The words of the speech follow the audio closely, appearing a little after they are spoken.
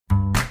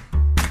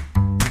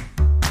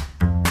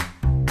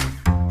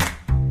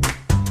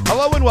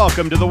Hello and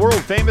welcome to the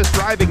world-famous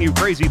Driving You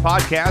Crazy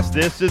podcast.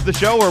 This is the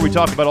show where we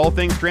talk about all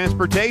things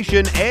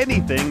transportation,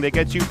 anything that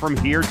gets you from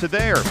here to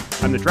there.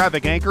 I'm the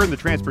traffic anchor and the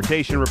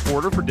transportation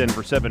reporter for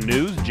Denver 7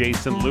 News,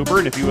 Jason Luber,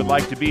 and if you would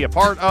like to be a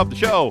part of the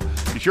show,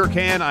 you sure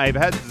can. I've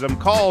had some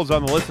calls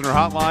on the listener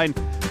hotline,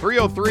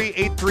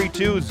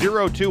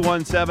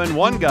 303-832-0217.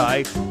 One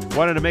guy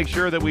wanted to make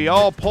sure that we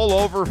all pull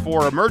over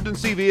for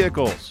emergency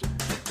vehicles,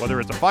 whether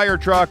it's a fire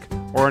truck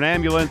or an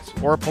ambulance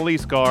or a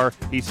police car.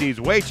 He sees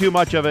way too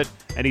much of it,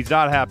 and he's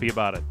not happy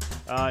about it.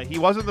 He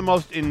wasn't the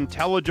most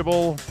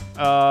intelligible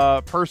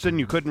person.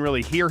 You couldn't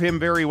really hear him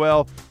very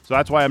well, so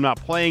that's why I'm not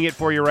playing it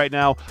for you right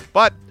now.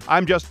 But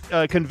I'm just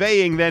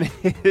conveying then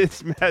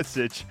his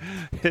message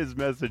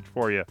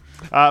for you.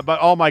 But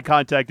all my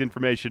contact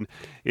information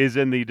is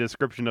in the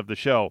description of the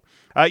show.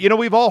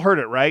 We've all heard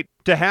it, right?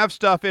 To have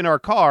stuff in our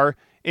car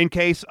in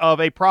case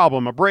of a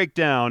problem, a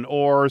breakdown,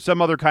 or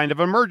some other kind of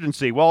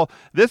emergency. Well,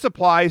 this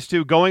applies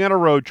to going on a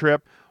road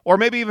trip, or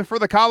maybe even for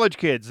the college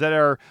kids that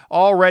are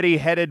already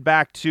headed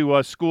back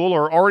to school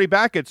or already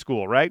back at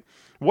school, right?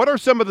 What are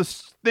some of the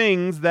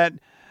things that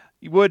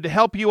would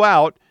help you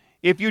out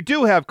if you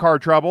do have car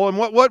trouble, and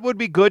what would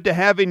be good to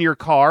have in your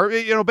car?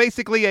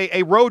 Basically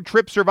a road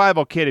trip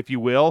survival kit, if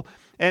you will,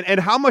 and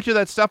how much of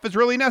that stuff is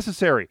really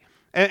necessary?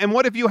 And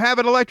what if you have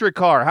an electric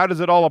car? How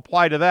does it all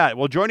apply to that?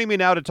 Well, joining me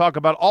now to talk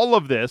about all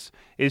of this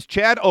is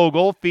Chad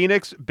Ogle,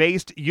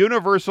 Phoenix-based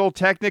Universal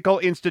Technical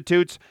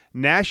Institute's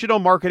National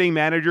Marketing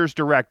Managers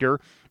Director,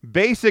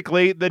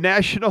 basically the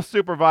national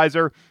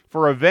supervisor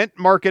for event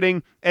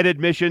marketing and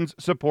admissions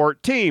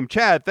support team.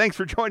 Chad, thanks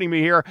for joining me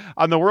here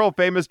on the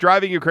world-famous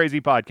Driving You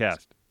Crazy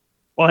podcast.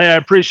 Well, hey, I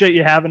appreciate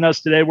you having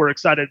us today. We're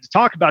excited to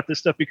talk about this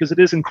stuff because it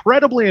is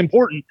incredibly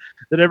important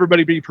that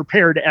everybody be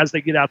prepared as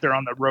they get out there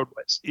on the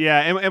roadways.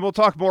 Yeah, and we'll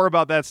talk more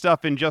about that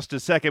stuff in just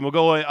a second. We'll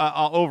go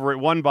over it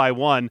one by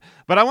one.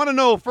 But I want to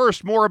know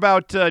first more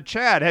about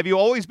Chad. Have you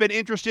always been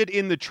interested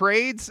in the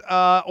trades,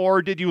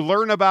 or did you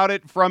learn about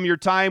it from your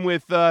time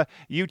with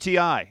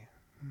UTI?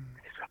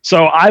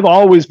 So I've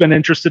always been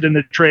interested in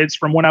the trades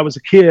from when I was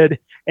a kid,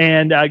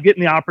 and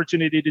getting the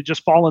opportunity to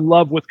just fall in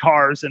love with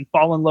cars and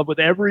fall in love with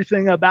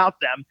everything about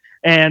them.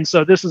 And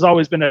so this has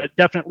always been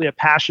definitely a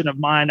passion of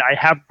mine. I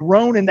have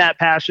grown in that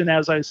passion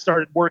as I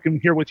started working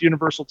here with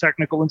Universal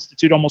Technical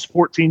Institute almost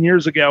 14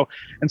 years ago.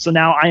 And so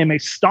now I am a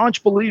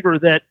staunch believer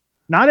that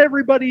not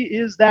everybody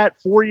is that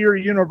four-year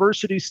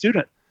university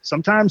student.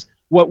 Sometimes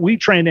what we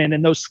train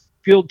in those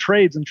skilled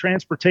trades and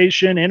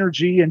transportation,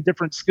 energy, and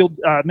different skilled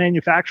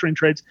manufacturing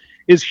trades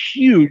is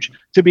huge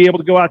to be able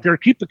to go out there,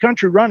 keep the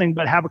country running,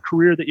 but have a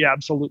career that you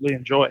absolutely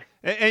enjoy.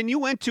 And you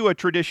went to a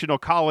traditional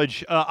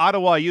college,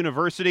 Ottawa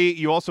University.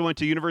 You also went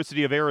to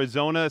University of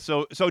Arizona.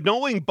 So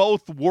knowing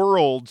both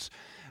worlds,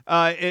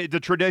 the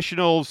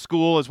traditional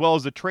school as well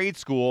as the trade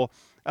school,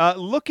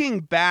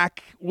 looking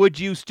back, would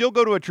you still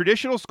go to a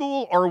traditional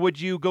school or would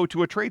you go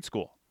to a trade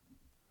school?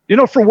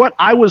 For what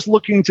I was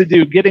looking to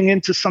do, getting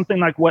into something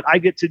like what I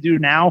get to do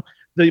now,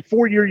 the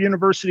four-year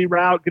university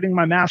route, getting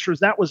my master's,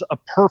 that was a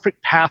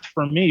perfect path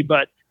for me.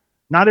 But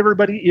not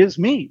everybody is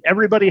me.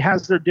 Everybody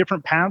has their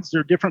different paths,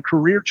 their different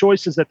career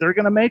choices that they're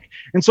going to make.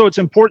 And so it's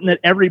important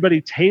that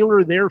everybody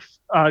tailor their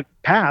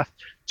path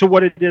to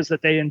what it is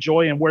that they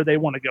enjoy and where they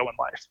want to go in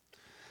life.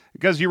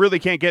 Because you really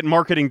can't get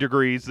marketing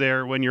degrees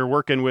there when you're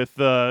working with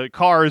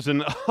cars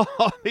and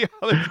all the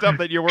other stuff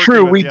that you're working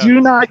True, with. we do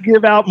not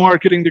give out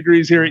marketing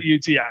degrees here at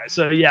UTI.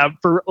 So yeah,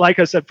 like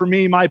I said, for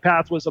me, my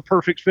path was a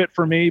perfect fit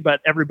for me,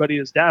 but everybody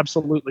is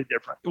absolutely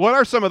different. What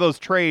are some of those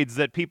trades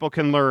that people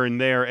can learn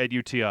there at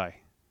UTI?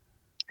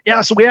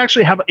 Yeah, so we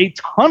actually have a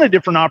ton of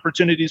different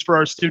opportunities for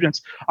our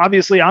students.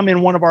 Obviously, I'm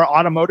in one of our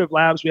automotive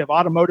labs. We have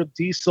automotive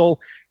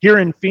diesel. Here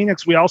in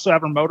Phoenix, we also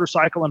have our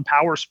motorcycle and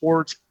power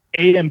sports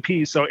AMP,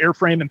 so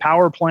airframe and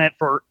power plant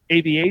for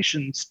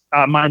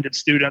aviation-minded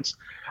students.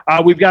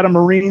 We've got a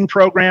marine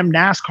program,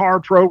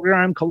 NASCAR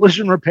program,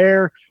 collision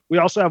repair. We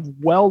also have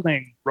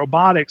welding,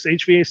 robotics,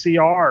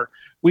 HVACR.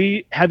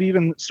 We have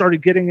even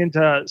started getting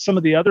into some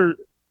of the other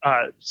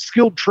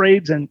skilled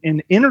trades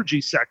in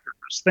energy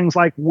sectors, things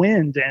like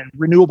wind and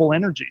renewable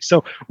energy.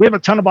 So we have a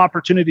ton of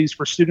opportunities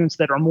for students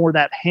that are more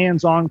that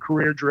hands-on,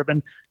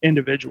 career-driven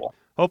individual.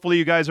 Hopefully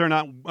you guys are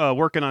not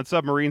working on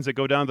submarines that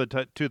go down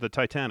to the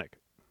Titanic.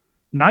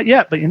 Not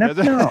yet, but you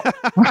never know.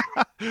 Well,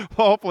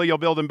 hopefully you'll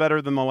build them better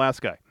than the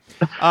last guy.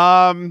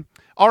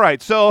 All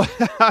right, so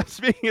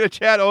speaking of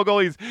Chad Ogle,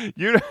 he's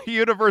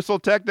Universal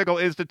Technical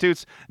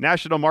Institute's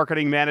National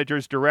Marketing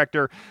Managers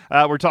Director.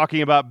 We're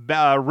talking about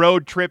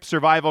road trip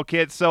survival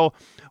kits. So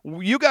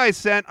you guys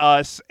sent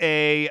us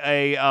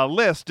a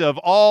list of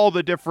all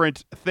the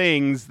different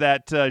things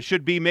that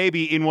should be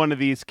maybe in one of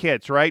these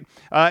kits, right?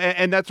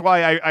 And that's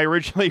why I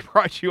originally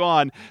brought you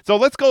on. So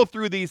let's go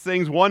through these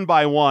things one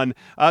by one.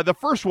 The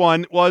first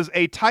one was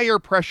a tire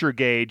pressure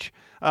gauge.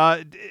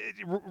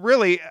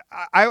 Really,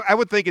 I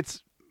would think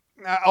it's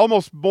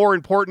almost more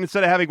important,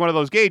 instead of having one of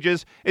those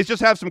gauges, is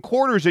just have some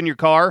quarters in your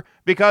car,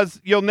 because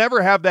you'll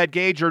never have that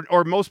gauge,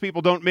 or most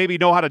people don't maybe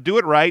know how to do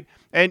it right,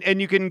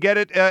 and you can get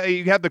it,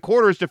 you have the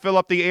quarters to fill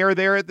up the air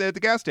there at the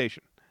gas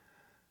station.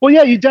 Well,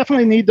 yeah, you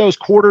definitely need those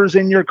quarters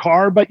in your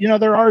car, but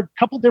there are a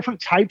couple different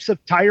types of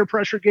tire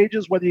pressure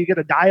gauges, whether you get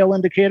a dial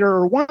indicator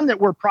or one that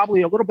we're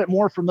probably a little bit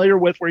more familiar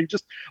with, where you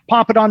just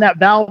pop it on that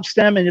valve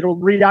stem and it'll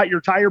read out your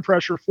tire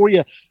pressure for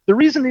you. The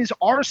reason these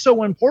are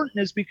so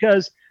important is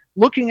because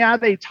looking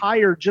at a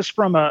tire just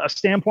from a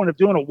standpoint of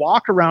doing a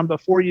walk around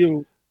before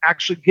you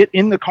actually get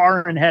in the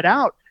car and head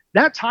out,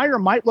 that tire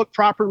might look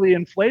properly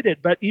inflated,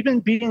 but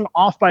even being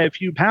off by a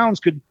few pounds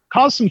could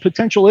cause some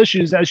potential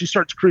issues as you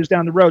start to cruise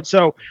down the road.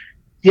 So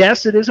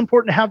yes, it is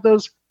important to have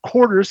those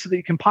quarters so that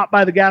you can pop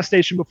by the gas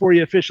station before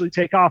you officially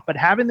take off, but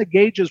having the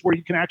gauges where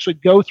you can actually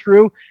go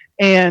through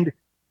and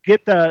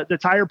get the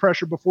tire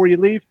pressure before you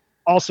leave,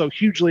 also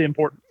hugely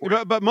important.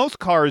 But most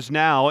cars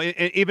now,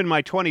 even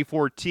my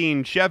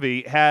 2014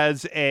 Chevy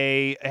has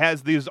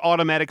these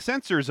automatic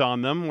sensors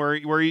on them where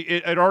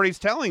it already is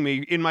telling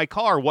me in my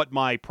car what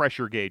my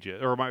pressure gauge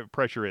is, or my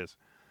pressure is.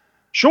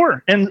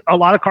 Sure. And a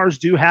lot of cars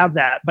do have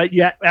that. But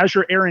yet, as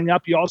you're airing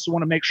up, you also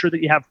want to make sure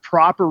that you have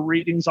proper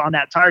readings on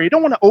that tire. You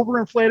don't want to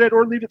overinflate it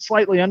or leave it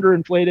slightly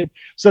underinflated.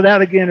 So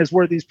that, again, is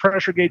where these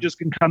pressure gauges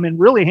can come in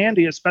really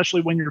handy,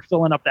 especially when you're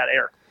filling up that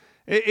air.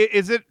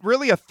 Is it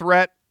really a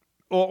threat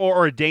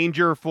or a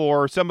danger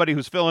for somebody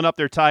who's filling up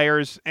their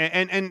tires?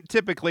 And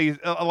typically,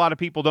 a lot of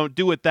people don't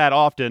do it that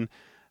often.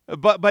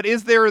 But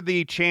is there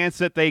the chance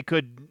that they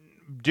could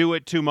do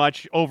it too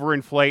much,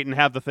 overinflate, and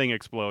have the thing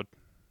explode?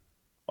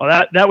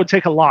 Well, that would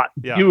take a lot.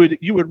 Yeah.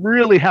 You would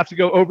really have to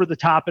go over the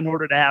top in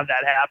order to have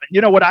that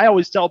happen. What I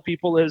always tell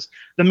people is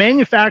the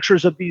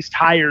manufacturers of these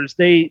tires,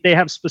 they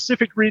have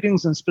specific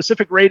readings and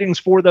specific ratings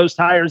for those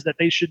tires that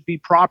they should be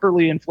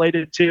properly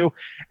inflated to.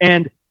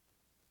 And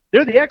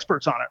they're the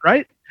experts on it,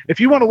 right?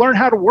 If you want to learn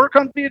how to work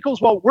on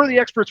vehicles, well, we're the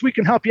experts. We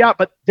can help you out,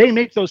 but they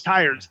make those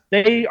tires.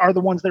 They are the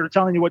ones that are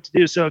telling you what to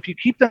do. So if you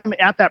keep them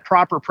at that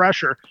proper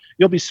pressure,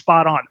 you'll be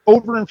spot on.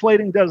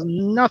 Overinflating does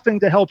nothing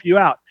to help you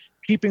out.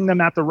 Keeping them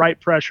at the right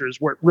pressure is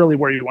where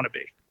you want to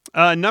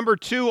be. Number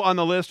 2 on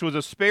the list was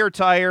a spare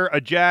tire,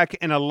 a jack,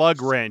 and a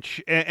lug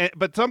wrench.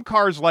 But some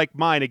cars like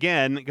mine,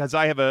 again, because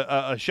I have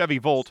a Chevy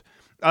Volt,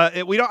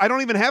 I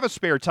don't even have a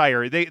spare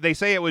tire. They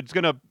say it was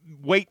going to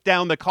weight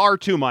down the car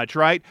too much,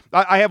 right?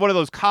 I have one of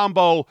those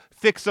combo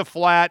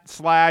fix-a-flat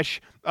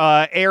 /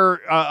 air,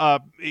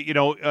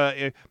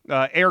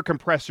 air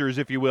compressors,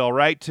 if you will,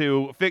 right?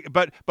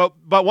 But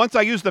once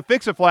I use the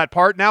fix-a-flat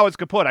part, now it's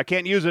kaput. I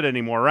can't use it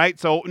anymore, right?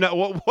 So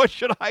no, what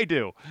should I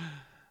do?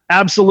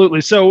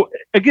 Absolutely. So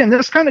again,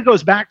 this kind of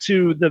goes back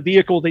to the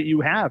vehicle that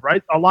you have,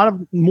 right? A lot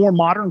of more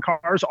modern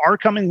cars are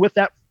coming with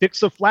that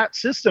fix-a-flat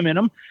system in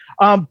them.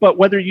 But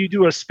whether you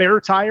do a spare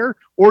tire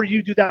or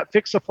you do that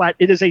fix-a-flat,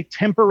 it is a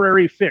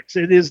temporary fix.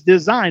 It is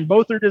designed,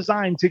 both are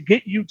designed to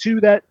get you to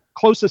that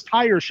closest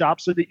tire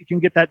shop so that you can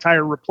get that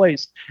tire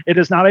replaced. It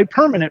is not a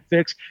permanent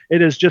fix.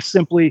 It is just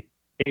simply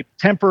a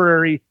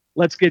temporary,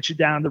 let's get you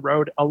down the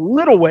road a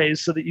little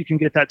ways so that you can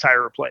get that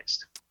tire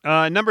replaced.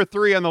 Number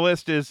 3 on the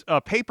list is a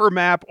paper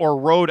map or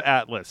road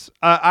atlas.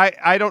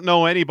 I don't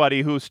know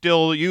anybody who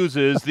still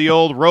uses the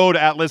old road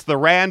atlas, the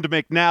Rand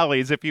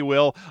McNally's, if you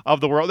will,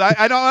 of the world.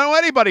 I don't know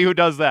anybody who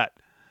does that.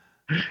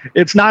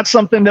 It's not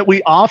something that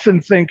we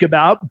often think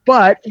about,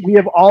 but we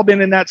have all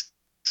been in that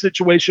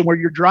situation where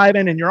you're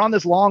driving and you're on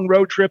this long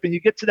road trip and you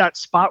get to that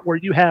spot where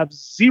you have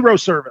zero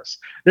service.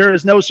 There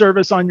is no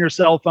service on your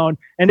cell phone.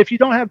 And if you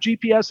don't have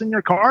GPS in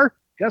your car,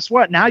 guess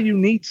what? Now you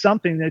need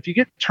something. If you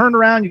get turned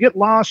around, you get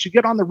lost, you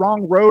get on the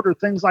wrong road or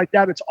things like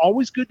that, it's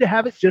always good to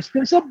have it just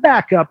as a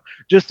backup,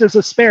 just as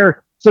a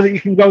spare, so that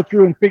you can go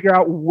through and figure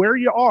out where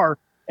you are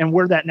and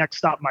where that next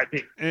stop might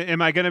be.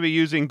 Am I going to be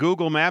using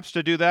Google Maps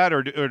to do that,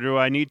 or do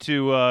I need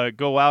to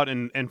go out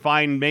and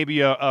find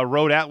maybe a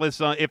road atlas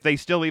if they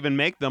still even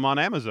make them on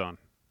Amazon?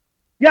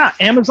 Yeah,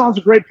 Amazon's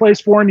a great place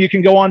for them. You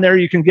can go on there.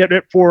 You can get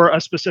it for a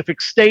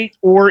specific state,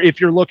 or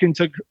if you're looking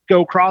to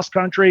go cross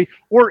country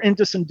or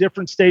into some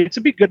different states,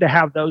 it'd be good to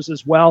have those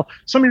as well.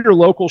 Some of your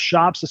local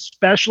shops,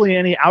 especially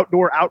any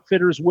outdoor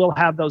outfitters, will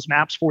have those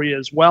maps for you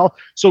as well.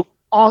 So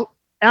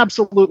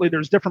absolutely,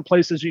 there's different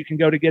places you can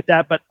go to get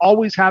that, but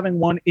always having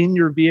one in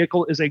your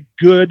vehicle is a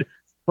good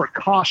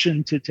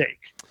precaution to take.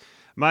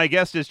 My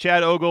guest is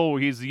Chad Ogle.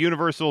 He's the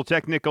Universal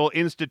Technical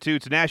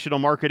Institute's National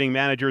Marketing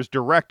Manager's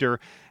Director,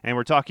 and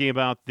we're talking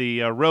about the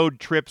road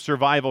trip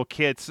survival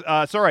kits.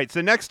 All right,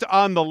 so next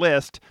on the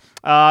list,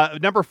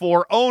 number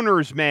 4,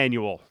 owner's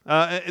manual.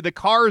 The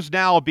cars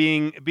now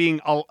being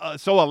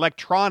so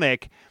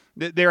electronic,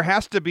 there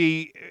has to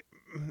be,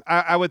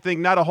 I would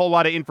think, not a whole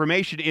lot of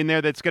information in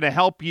there that's going to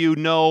help you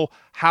know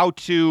how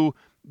to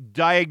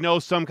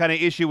diagnose some kind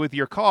of issue with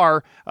your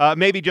car,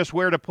 maybe just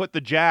where to put the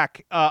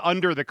jack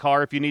under the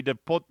car if you need to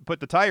put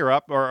the tire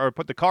up or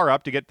put the car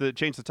up to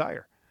change the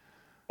tire.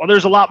 Well,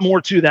 there's a lot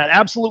more to that.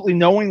 Absolutely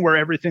knowing where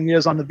everything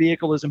is on the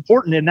vehicle is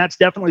important, and that's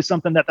definitely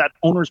something that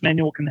owner's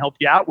manual can help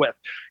you out with.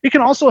 It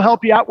can also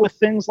help you out with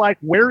things like,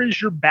 where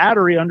is your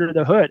battery under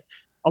the hood?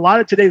 a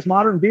lot of today's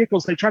modern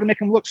vehicles, they try to make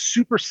them look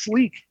super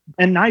sleek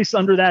and nice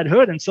under that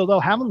hood. And so they'll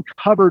have them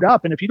covered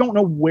up. And if you don't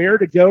know where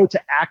to go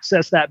to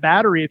access that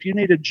battery, if you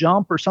need a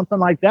jump or something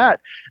like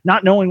that,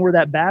 not knowing where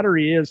that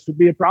battery is could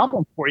be a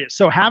problem for you.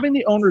 So having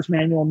the owner's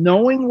manual,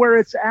 knowing where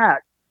it's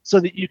at so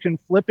that you can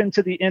flip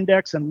into the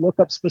index and look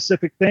up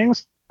specific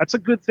things, that's a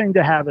good thing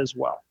to have as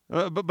well.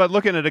 But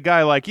looking at a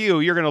guy like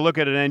you're going to look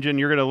at an engine,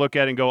 you're going to look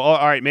at it and go, oh,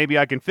 all right, maybe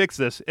I can fix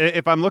this.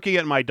 If I'm looking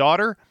at my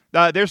daughter,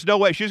 there's no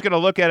way she's going to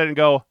look at it and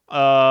go,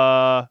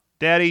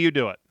 Daddy, you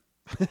do it.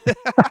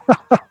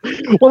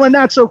 Well, and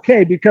that's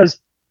okay,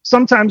 because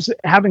sometimes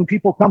having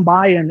people come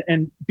by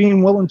and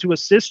being willing to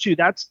assist you,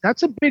 that's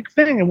a big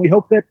thing. And we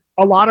hope that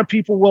a lot of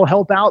people will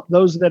help out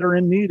those that are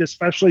in need,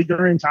 especially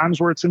during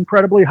times where it's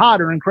incredibly hot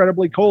or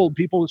incredibly cold.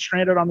 People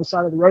stranded on the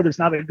side of the road is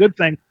not a good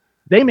thing.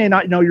 They may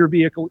not know your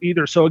vehicle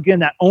either. So again,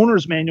 that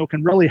owner's manual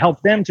can really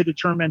help them to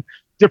determine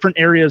different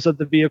areas of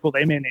the vehicle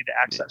they may need to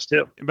access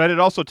to. But it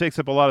also takes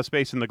up a lot of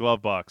space in the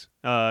glove box,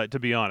 to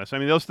be honest. I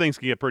mean, those things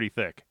can get pretty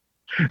thick.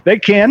 They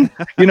can.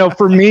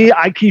 For me,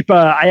 I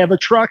have a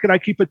truck and I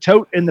keep a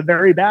tote in the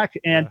very back,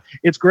 and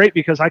it's great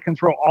because I can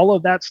throw all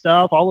of that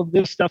stuff, all of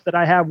this stuff that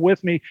I have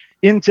with me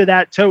into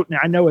that tote. And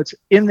I know it's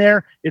in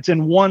there. It's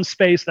in one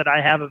space that I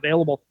have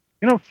available.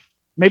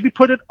 Maybe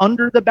put it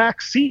under the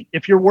back seat.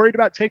 If you're worried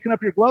about taking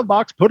up your glove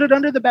box, put it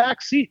under the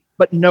back seat,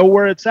 but know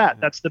where it's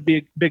at. That's the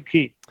big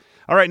key.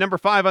 All right, number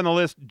 5 on the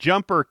list,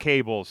 jumper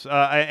cables.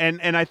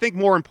 And I think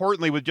more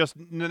importantly, with just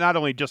not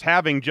only just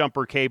having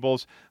jumper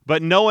cables,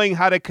 but knowing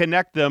how to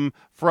connect them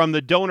from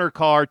the donor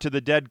car to the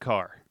dead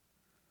car.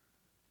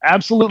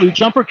 Absolutely.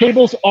 Jumper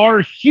cables are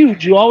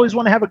huge. You always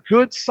want to have a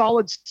good,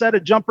 solid set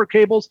of jumper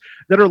cables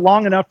that are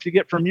long enough to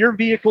get from your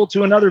vehicle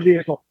to another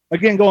vehicle.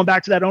 Again, going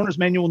back to that owner's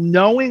manual,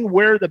 knowing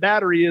where the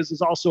battery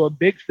is also a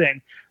big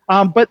thing.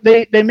 But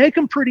they make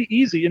them pretty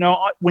easy.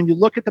 When you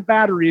look at the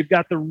battery, you've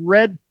got the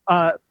red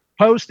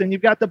post and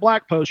you've got the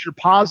black post. You're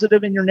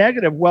positive and you're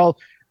negative. Well,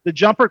 the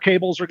jumper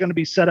cables are going to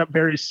be set up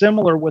very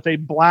similar with a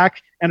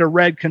black and a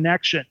red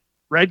connection.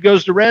 Red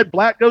goes to red,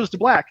 black goes to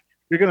black.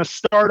 You're going to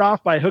start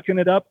off by hooking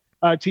it up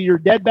to your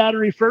dead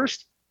battery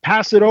first,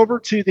 pass it over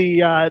to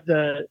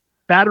the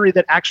battery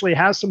that actually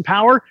has some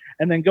power,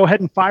 and then go ahead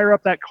and fire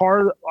up that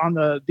car on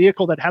the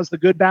vehicle that has the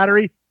good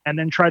battery, and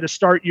then try to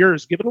start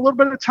yours. Give it a little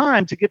bit of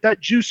time to get that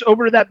juice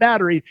over to that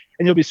battery,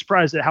 and you'll be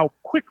surprised at how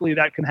quickly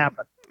that can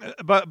happen.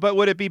 But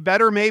would it be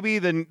better maybe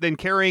than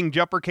carrying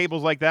jumper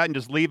cables like that and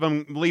just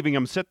leaving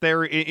them sit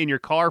there in your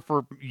car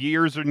for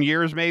years and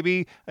years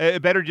maybe?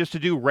 Better just to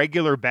do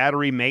regular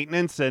battery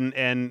maintenance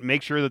and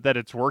make sure that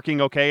it's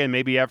working okay, and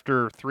maybe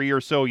after 3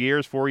 or so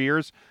years, 4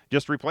 years,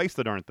 just replace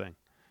the darn thing.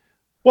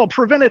 Well,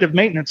 preventative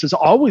maintenance is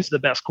always the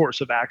best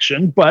course of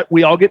action, but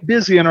we all get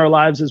busy in our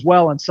lives as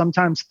well. And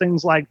sometimes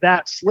things like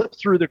that slip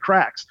through the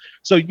cracks.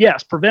 So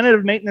yes,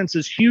 preventative maintenance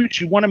is huge.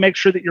 You want to make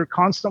sure that you're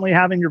constantly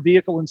having your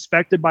vehicle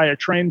inspected by a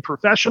trained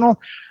professional.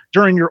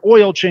 During your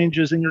oil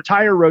changes and your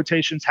tire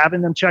rotations,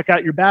 having them check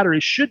out your battery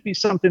should be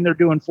something they're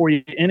doing for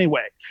you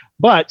anyway.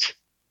 But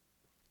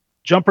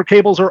jumper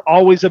cables are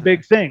always a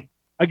big thing.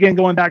 Again,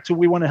 going back to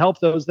we want to help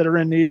those that are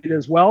in need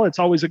as well. It's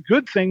always a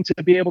good thing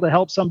to be able to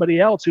help somebody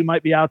else who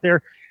might be out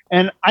there.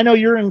 And I know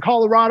you're in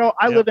Colorado.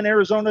 I live in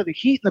Arizona. The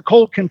heat and the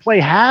cold can play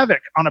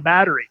havoc on a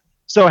battery.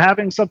 So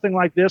having something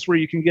like this where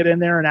you can get in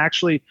there and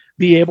actually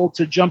be able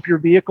to jump your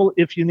vehicle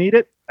if you need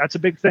it, that's a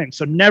big thing.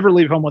 So never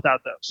leave home without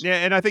those. Yeah,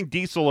 and I think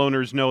diesel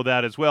owners know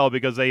that as well,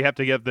 because they have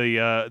to get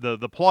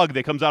the plug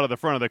that comes out of the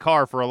front of the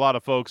car for a lot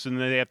of folks, and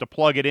they have to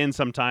plug it in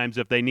sometimes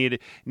if they need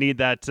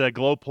that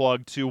glow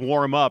plug to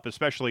warm up,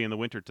 especially in the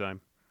wintertime.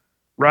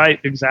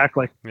 Right,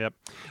 exactly. Yep.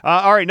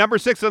 All right, number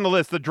 6 on the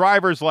list, the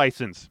driver's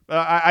license.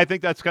 I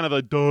think that's kind of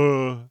a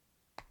duh.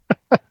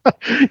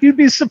 You'd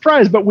be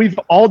surprised, but we've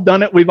all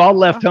done it. We've all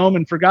left home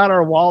and forgot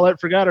our wallet,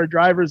 forgot our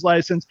driver's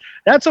license.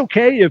 That's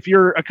okay if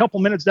you're a couple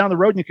minutes down the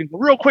road and you can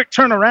real quick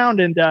turn around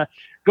and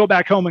go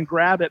back home and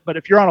grab it. But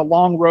if you're on a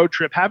long road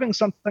trip, having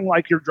something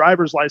like your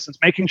driver's license,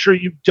 making sure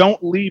you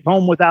don't leave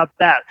home without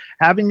that,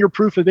 having your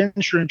proof of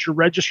insurance, your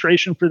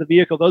registration for the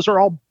vehicle, those are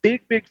all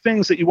big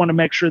things that you want to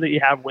make sure that you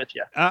have with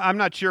you. I'm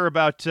not sure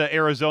about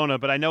Arizona,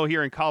 but I know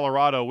here in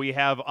Colorado, we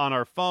have on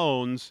our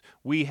phones,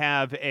 we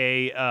have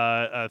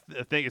a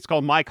thing. It's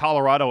called My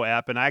Colorado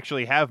app, and I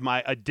actually have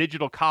a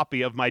digital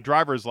copy of my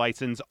driver's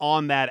license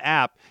on that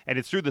app, and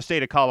it's through the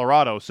state of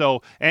Colorado.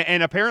 So,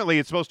 and apparently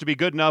it's supposed to be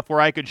good enough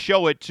where I could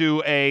show it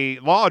to a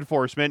law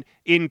enforcement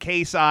in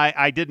case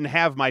I didn't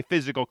have my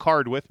physical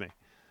card with me.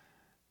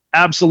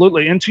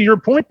 Absolutely. And to your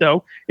point,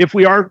 though, if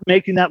we are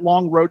making that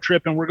long road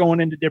trip and we're going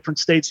into different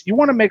states, you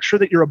want to make sure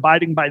that you're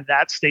abiding by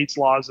that state's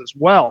laws as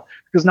well,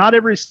 because not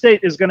every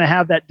state is going to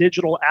have that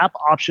digital app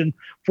option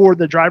for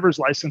the driver's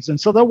license. And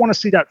so they'll want to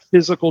see that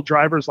physical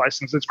driver's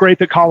license. It's great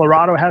that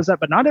Colorado has that,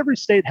 but not every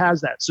state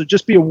has that. So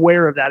just be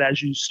aware of that as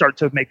you start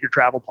to make your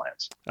travel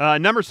plans.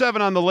 Number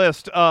 7 on the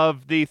list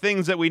of the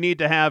things that we need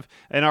to have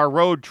in our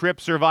road trip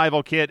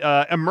survival kit,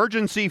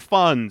 emergency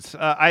funds.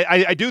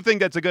 I do think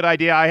that's a good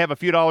idea. I have a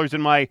few dollars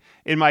in my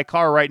in my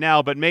car right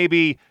now, but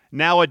maybe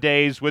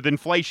nowadays with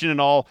inflation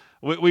and all,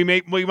 we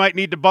might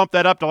need to bump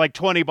that up to like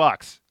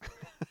 $20.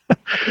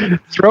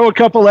 Throw a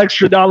couple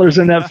extra dollars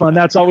in that fund.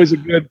 That's always a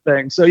good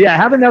thing. So yeah,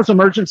 having those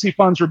emergency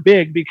funds are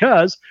big,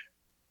 because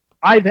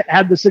I've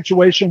had the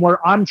situation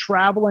where I'm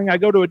traveling, I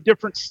go to a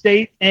different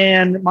state,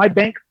 and my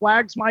bank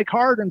flags my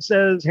card and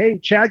says, hey,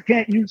 Chad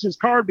can't use his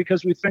card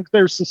because we think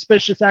there's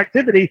suspicious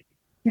activity,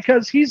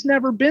 because he's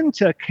never been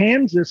to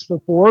Kansas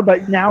before,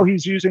 but now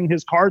he's using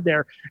his card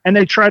there. And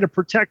they try to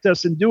protect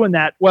us in doing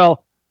that.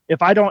 Well,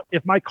 if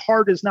my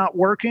card is not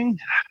working,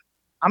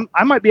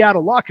 I might be out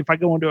of luck if I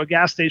go into a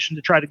gas station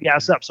to try to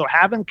gas up. So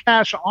having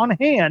cash on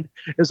hand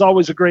is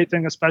always a great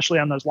thing, especially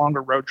on those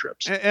longer road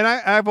trips. And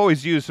I've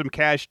always used some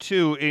cash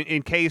too,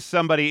 in case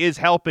somebody is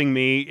helping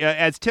me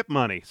as tip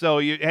money. So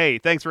hey,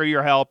 thanks for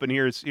your help, and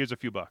here's a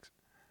few bucks.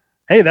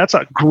 Hey, that's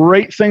a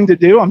great thing to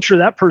do. I'm sure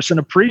that person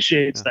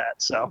appreciates that.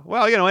 So,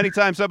 well,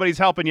 anytime somebody's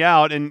helping you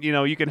out, and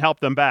you can help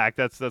them back,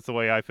 that's the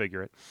way I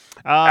figure it.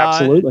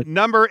 Absolutely.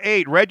 Number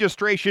 8,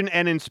 registration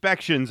and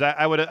inspections.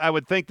 I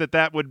would think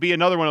that would be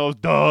another one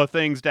of those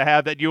things to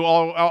have that you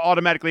all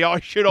automatically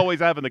should always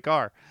have in the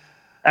car.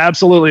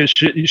 Absolutely.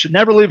 You should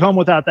never leave home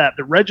without that.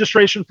 The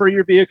registration for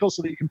your vehicle,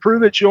 so that you can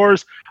prove it's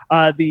yours.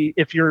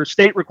 If your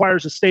state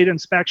requires a state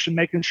inspection,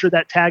 making sure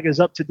that tag is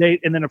up to date.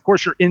 And then, of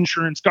course, your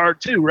insurance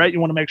card too, right? You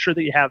want to make sure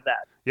that you have that.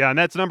 Yeah, and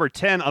that's number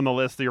 10 on the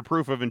list, your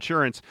proof of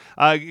insurance.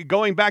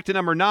 Going back to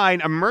number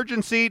 9,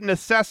 emergency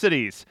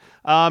necessities.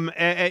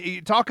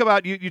 You talked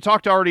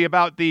already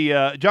about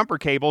the jumper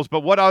cables, but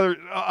what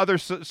other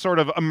sort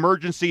of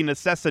emergency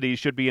necessities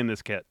should be in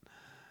this kit?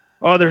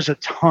 Oh, there's a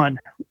ton.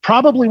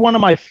 Probably one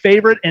of my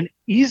favorite and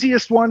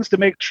easiest ones to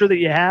make sure that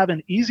you have,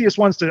 and easiest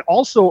ones to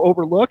also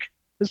overlook,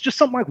 is just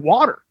something like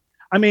water.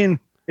 I mean,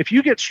 if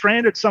you get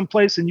stranded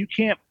someplace and you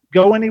can't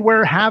go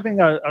anywhere, having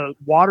a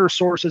water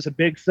source is a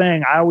big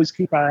thing. I always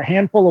keep a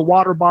handful of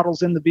water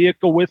bottles in the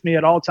vehicle with me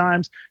at all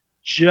times,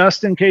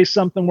 just in case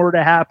something were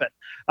to happen.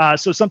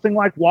 So something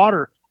like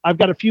water. I've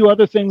got a few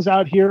other things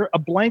out here. A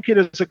blanket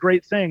is a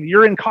great thing.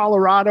 You're in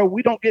Colorado.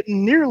 We don't get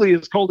nearly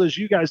as cold as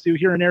you guys do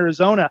here in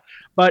Arizona.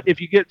 But if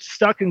you get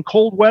stuck in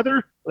cold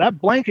weather, that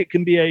blanket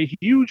can be a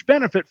huge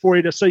benefit for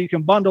you, so you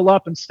can bundle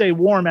up and stay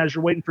warm as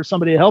you're waiting for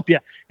somebody to help you.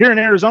 Here in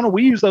Arizona,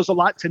 we use those a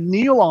lot to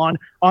kneel on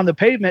the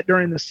pavement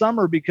during the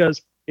summer,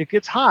 because it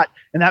gets hot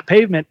and that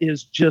pavement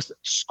is just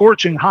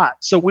scorching hot.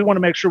 So we want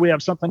to make sure we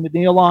have something to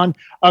kneel on.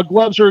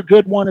 Gloves are a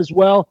good one as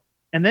well.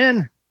 And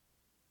then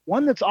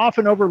one that's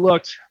often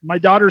overlooked. My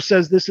daughter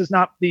says this is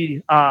not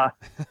the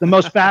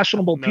most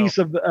fashionable piece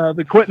of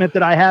equipment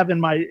that I have in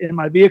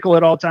my vehicle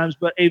at all times,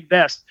 but a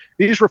vest.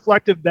 These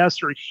reflective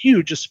vests are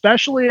huge,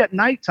 especially at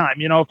nighttime.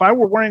 If I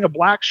were wearing a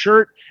black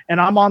shirt and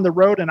I'm on the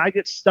road and I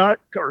get stuck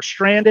or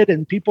stranded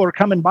and people are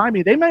coming by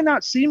me, they may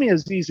not see me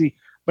as easy.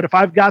 But if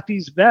I've got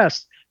these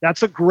vests,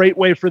 that's a great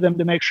way for them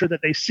to make sure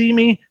that they see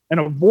me and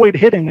avoid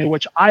hitting me,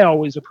 which I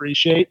always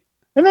appreciate.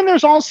 And then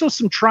there's also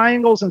some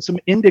triangles and some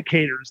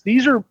indicators.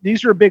 These are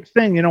a big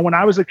thing. When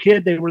I was a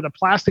kid, they were the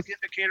plastic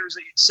indicators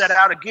that you'd set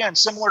out, again,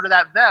 similar to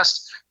that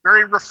vest,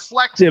 very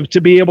reflective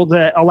to be able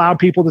to allow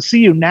people to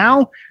see you.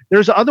 Now,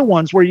 there's other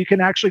ones where you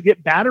can actually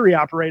get battery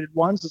operated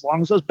ones, as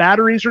long as those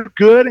batteries are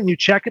good and you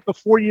check it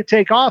before you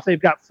take off.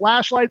 They've got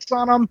flashlights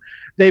on them.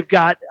 They've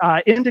got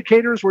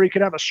indicators where you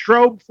could have a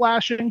strobe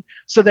flashing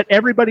so that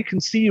everybody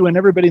can see you and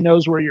everybody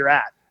knows where you're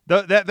at.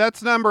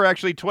 That's number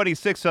actually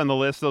 26 on the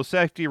list, those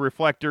safety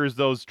reflectors,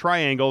 those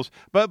triangles.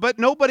 But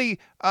nobody,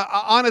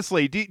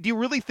 honestly, do you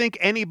really think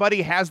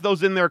anybody has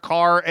those in their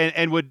car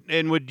and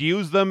would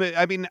use them?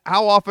 I mean,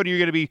 how often are you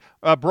going to be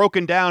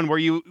broken down where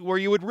you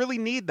would really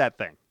need that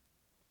thing?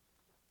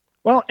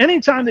 Well,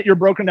 anytime that you're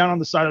broken down on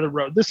the side of the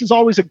road, this is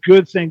always a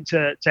good thing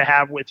to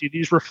have with you,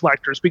 these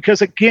reflectors,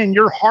 because again,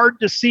 you're hard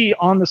to see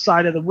on the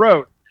side of the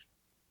road.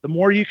 The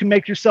more you can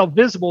make yourself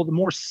visible, the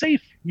more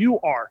safe you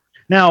are.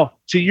 Now,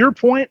 to your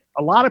point,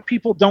 a lot of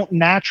people don't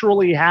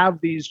naturally have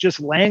these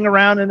just laying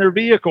around in their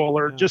vehicle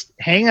or just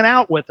hanging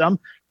out with them.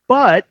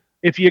 But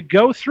if you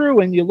go through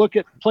and you look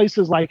at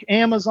places like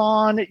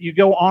Amazon, you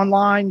go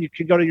online, you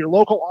can go to your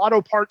local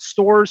auto parts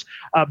stores,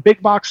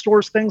 big box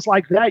stores, things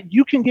like that.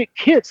 You can get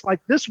kits like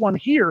this one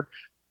here,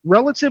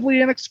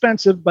 relatively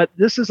inexpensive, but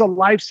this is a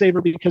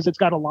lifesaver because it's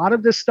got a lot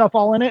of this stuff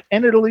all in it,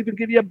 and it'll even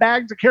give you a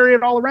bag to carry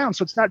it all around,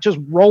 so it's not just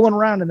rolling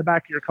around in the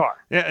back of your car.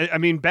 Yeah, I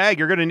mean, bag,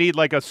 you're going to need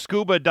like a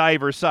scuba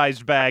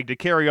diver-sized bag to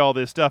carry all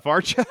this stuff,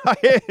 aren't you?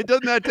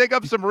 Doesn't that take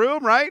up some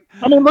room, right?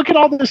 I mean, look at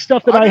all this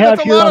stuff that I have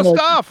that's here. That's a lot of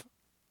stuff.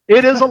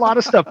 It is a lot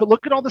of stuff, but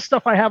look at all the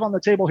stuff I have on the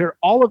table here.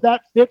 All of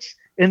that fits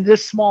in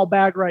this small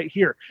bag right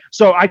here.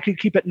 So I could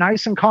keep it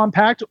nice and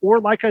compact, or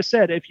like I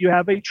said, if you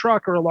have a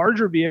truck or a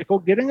larger vehicle,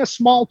 getting a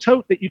small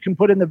tote that you can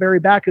put in the very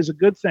back is a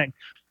good thing.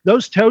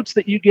 Those totes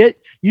that you get,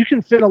 you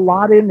can fit a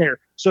lot in there.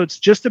 So it's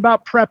just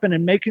about prepping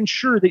and making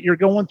sure that you're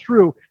going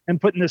through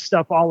and putting this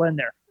stuff all in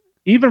there.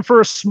 Even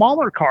for a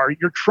smaller car,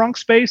 your trunk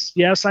space,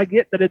 yes, I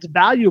get that it's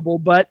valuable,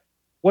 but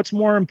what's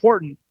more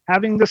important?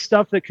 having the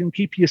stuff that can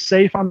keep you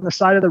safe on the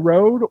side of the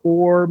road,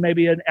 or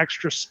maybe an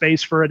extra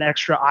space for an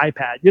extra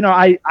iPad.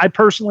 I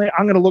personally,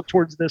 I'm going to look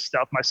towards this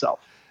stuff myself.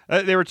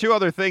 There were two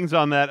other things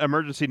on that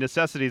emergency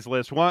necessities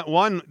list.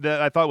 One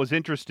that I thought was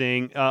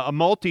interesting, a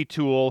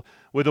multi-tool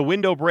with a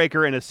window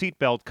breaker and a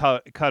seatbelt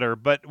cutter.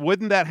 But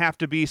wouldn't that have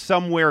to be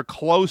somewhere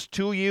close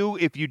to you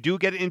if you do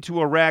get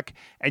into a wreck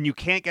and you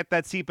can't get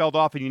that seatbelt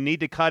off and you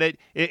need to cut it?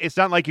 It's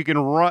not like you can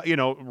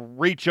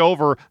reach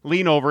over,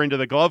 lean over into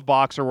the glove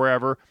box or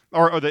wherever,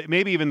 or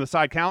maybe even the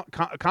side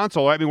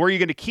console. I mean, where are you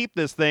going to keep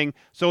this thing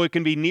so it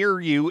can be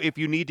near you if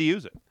you need to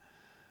use it?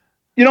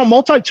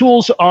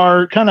 Multi-tools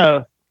are kind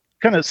of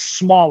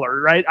smaller,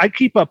 right? I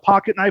keep a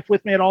pocket knife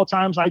with me at all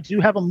times. I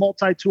do have a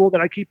multi-tool that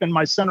I keep in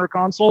my center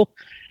console.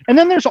 And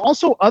then there's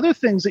also other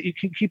things that you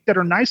can keep that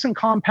are nice and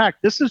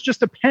compact. This is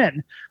just a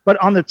pen, but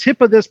on the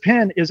tip of this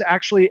pen is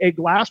actually a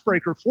glass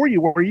breaker for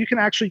you, where you can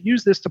actually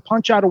use this to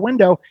punch out a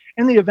window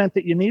in the event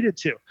that you needed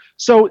to.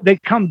 So they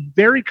come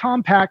very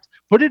compact.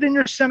 Put it in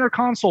your center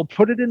console,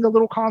 put it in the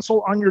little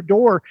console on your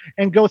door,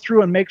 and go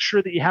through and make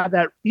sure that you have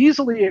that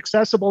easily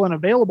accessible and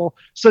available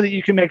so that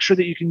you can make sure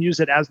that you can use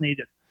it as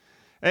needed.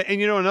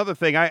 And another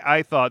thing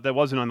I thought that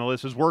wasn't on the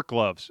list is work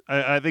gloves.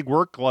 I think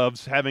work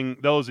gloves, having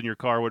those in your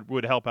car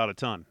would help out a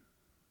ton.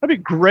 That'd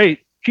be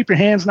great. Keep your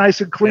hands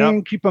nice and clean.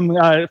 Yep. Keep them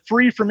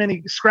free from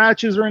any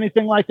scratches or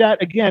anything like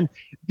that. Again,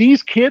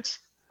 these kits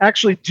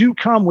actually do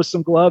come with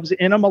some gloves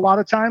in them a lot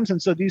of times.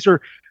 And so these are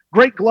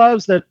great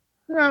gloves that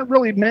are not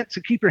really meant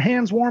to keep your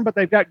hands warm, but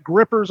they've got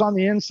grippers on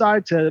the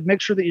inside to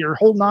make sure that you're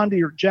holding on to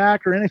your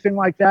jack or anything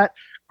like that.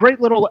 Great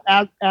little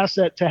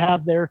asset to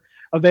have there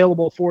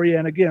available for you.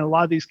 And again, a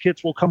lot of these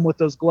kits will come with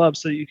those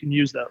gloves so that you can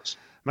use those.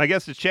 My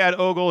guest is Chad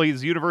Ogle.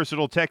 He's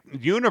Universal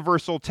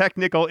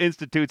Technical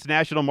Institute's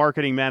National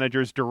Marketing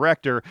Manager's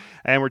Director,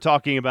 and we're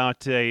talking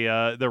about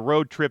the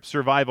road trip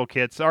survival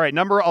kits. All right,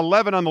 number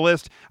 11 on the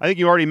list, I think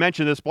you already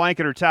mentioned this,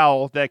 blanket or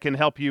towel that can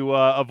help you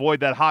avoid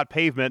that hot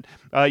pavement.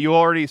 You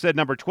already said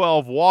number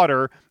 12,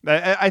 water.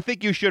 I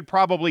think you should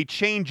probably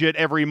change it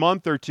every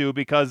month or two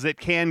because it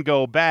can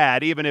go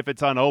bad, even if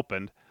it's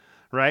unopened.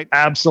 Right?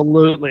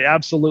 Absolutely.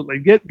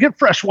 Get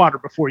fresh water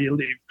before you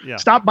leave. Yeah.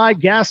 Stop by,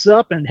 gas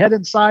up, and head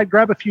inside.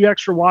 Grab a few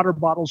extra water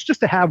bottles just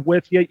to have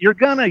with you. You're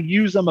going to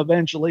use them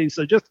eventually,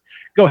 so just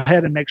go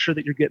ahead and make sure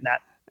that you're getting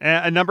that.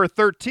 And number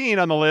 13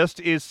 on the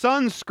list is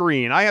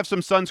sunscreen. I have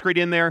some sunscreen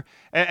in there,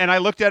 and I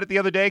looked at it the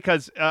other day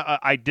because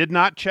I did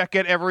not check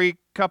it every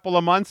couple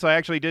of months. I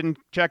actually didn't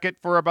check it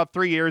for about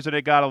 3 years, and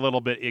it got a little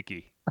bit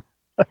icky.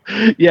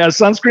 Yeah,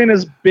 sunscreen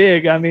is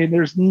big. I mean,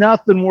 there's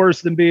nothing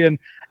worse than being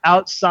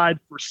outside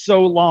for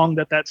so long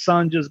that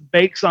sun just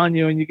bakes on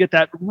you and you get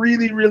that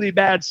really, really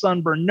bad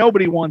sunburn.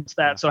 Nobody wants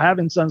that. So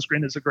having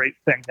sunscreen is a great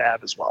thing to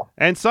have as well.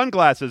 And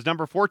sunglasses.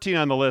 Number 14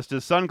 on the list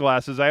is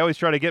sunglasses. I always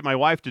try to get my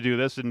wife to do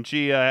this, and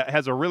she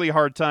has a really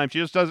hard time. She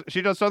just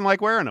doesn't like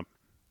wearing them.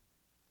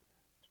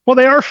 Well,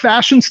 they are a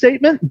fashion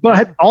statement,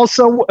 but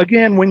also,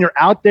 again, when you're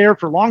out there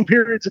for long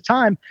periods of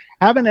time,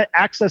 having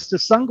access to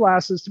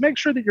sunglasses to make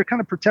sure that you're kind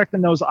of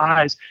protecting those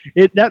eyes.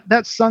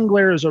 That sun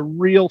glare is a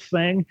real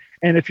thing,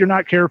 and if you're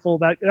not careful,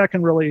 that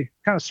can really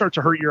kind of start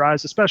to hurt your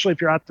eyes, especially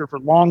if you're out there for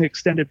long,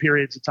 extended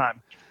periods of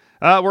time.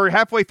 We're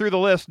halfway through the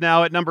list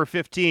now at number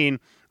 15,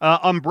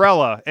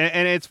 umbrella.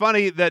 And it's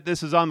funny that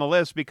this is on the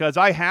list because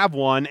I have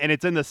one, and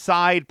it's in the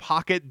side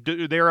pocket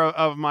there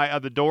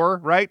of the door,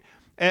 right?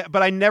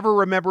 But I never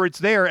remember it's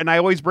there, and I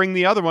always bring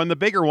the other one, the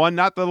bigger one,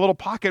 not the little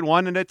pocket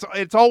one, and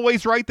it's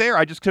always right there.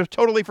 I just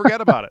totally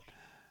forget about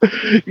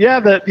it.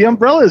 Yeah, the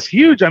umbrella is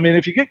huge. I mean,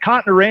 if you get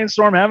caught in a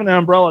rainstorm, having an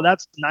umbrella,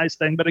 that's a nice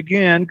thing. But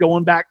again,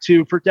 going back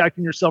to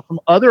protecting yourself from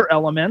other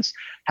elements,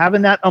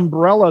 having that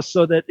umbrella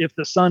so that if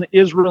the sun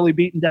is really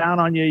beating down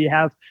on you, you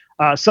have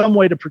some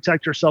way to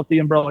protect yourself. The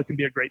umbrella can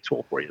be a great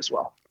tool for you as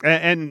well.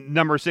 And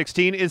number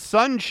 16 is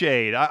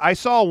sunshade. I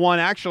saw one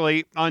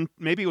actually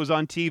maybe it was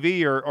on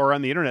TV or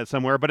on the internet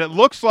somewhere, but it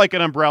looks like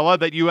an umbrella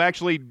that you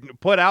actually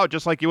put out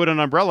just like you would an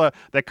umbrella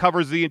that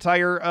covers the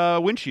entire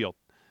windshield.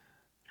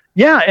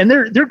 Yeah, and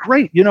they're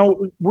great.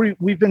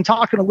 We've been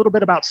talking a little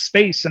bit about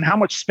space and how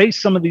much space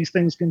some of these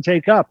things can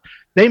take up.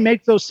 They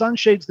make those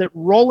sunshades that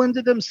roll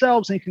into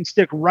themselves, and you can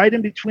stick right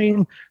in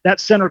between that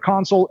center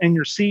console and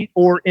your seat,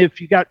 or if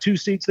you got two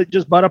seats that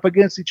just butt up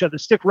against each other,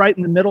 stick right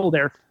in the middle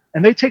there.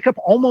 And they take up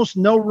almost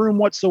no room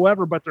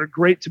whatsoever, but they're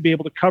great to be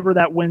able to cover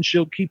that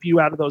windshield, keep you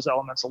out of those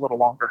elements a little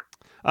longer.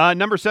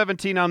 Number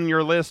 17 on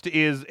your list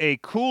is a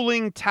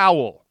cooling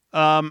towel.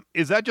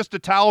 Is that just a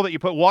towel that you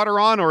put water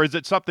on, or is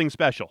it something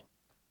special?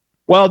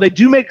 Well, they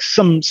do make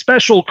some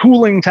special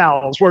cooling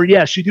towels where,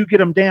 yes, you do get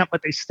them damp,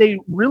 but they stay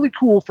really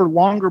cool for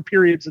longer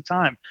periods of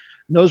time.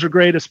 And those are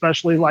great,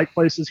 especially like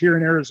places here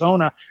in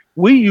Arizona.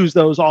 We use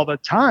those all the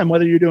time,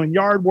 whether you're doing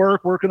yard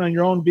work, working on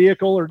your own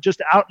vehicle, or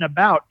just out and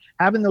about.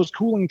 Having those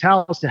cooling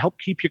towels to help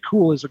keep you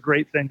cool is a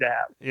great thing to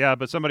have. Yeah,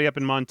 but somebody up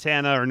in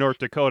Montana or North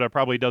Dakota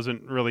probably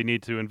doesn't really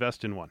need to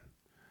invest in one.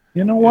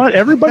 You know what?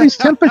 Everybody's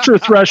temperature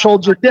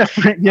thresholds are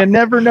different. You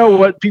never know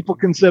what people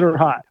consider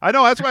hot. I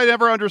know. That's why I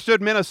never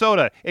understood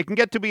Minnesota. It can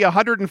get to be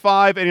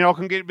 105 and,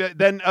 can get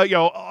then,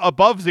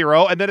 above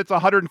zero, and then it's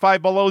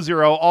 105 below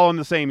zero all in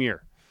the same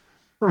year.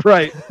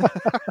 Right.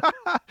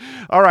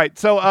 All right.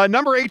 So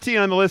number 18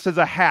 on the list is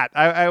a hat.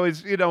 I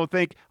always,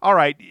 think, all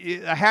right,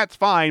 a hat's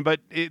fine,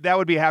 but that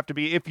would have to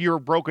be if you're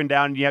broken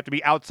down and you have to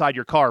be outside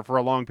your car for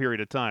a long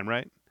period of time,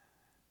 right?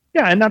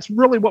 Yeah, and that's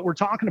really what we're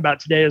talking about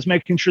today is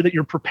making sure that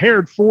you're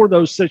prepared for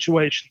those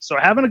situations. So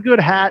having a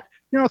good hat,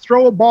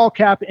 throw a ball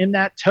cap in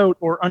that tote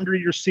or under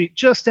your seat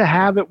just to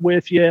have it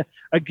with you.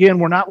 Again,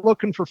 we're not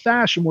looking for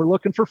fashion. We're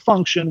looking for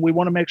function. We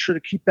want to make sure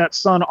to keep that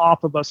sun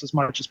off of us as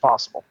much as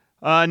possible.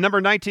 Number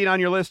 19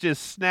 on your list is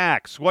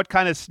snacks. What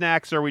kind of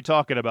snacks are we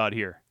talking about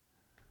here?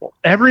 Well,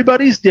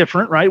 everybody's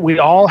different, right? We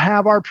all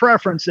have our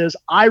preferences.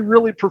 I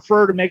really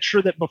prefer to make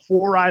sure that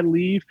before I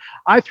leave,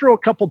 I throw a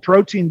couple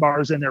protein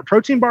bars in there.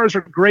 Protein bars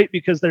are great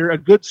because they're a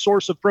good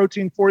source of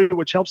protein for you,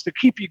 which helps to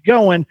keep you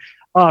going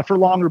for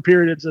longer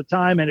periods of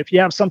time. And if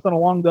you have something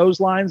along those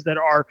lines that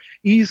are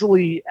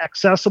easily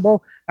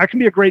accessible, that can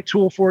be a great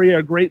tool for you,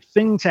 a great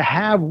thing to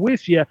have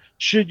with you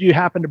should you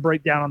happen to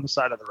break down on the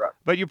side of the road.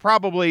 But you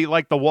probably,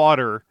 like the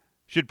water,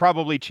 should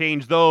probably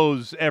change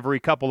those every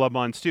couple of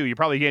months too. You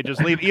probably can't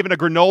just leave even a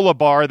granola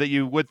bar that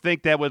you would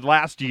think that would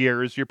last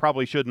years. You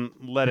probably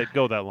shouldn't let it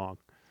go that long.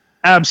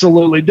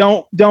 Absolutely.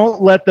 Don't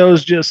let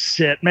those just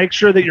sit. Make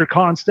sure that you're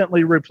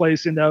constantly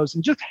replacing those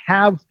and just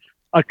have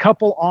a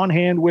couple on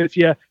hand with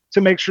you to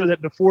make sure that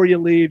before you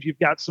leave, you've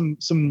got some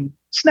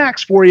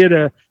snacks for you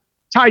to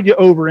tide you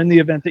over in the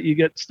event that you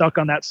get stuck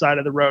on that side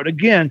of the road.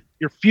 Again,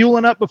 you're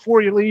fueling up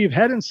before you leave.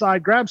 Head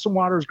inside, grab some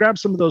waters, grab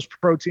some of those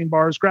protein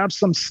bars, grab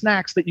some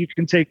snacks that you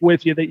can take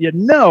with you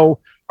that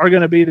are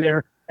going to be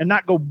there and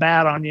not go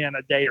bad on you in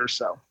a day or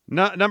so.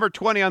 Number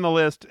 20 on the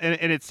list,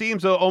 and it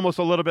seems almost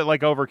a little bit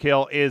like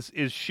overkill, is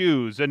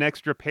shoes, an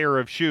extra pair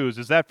of shoes.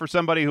 Is that for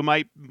somebody who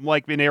might,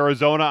 like in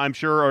Arizona, I'm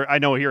sure, or I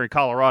know here in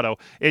Colorado,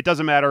 it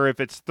doesn't matter if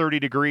it's 30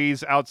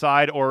 degrees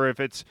outside or if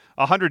it's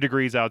 100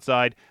 degrees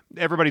outside,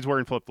 everybody's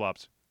wearing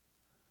flip-flops.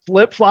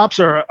 Flip-flops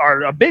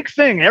are a big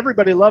thing.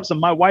 Everybody loves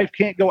them. My wife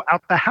can't go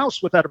out the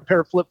house without a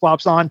pair of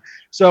flip-flops on.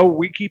 So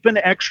we keep an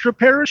extra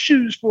pair of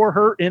shoes for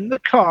her in the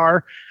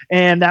car.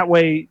 And that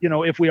way,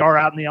 if we are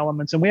out in the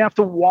elements and we have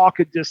to walk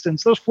a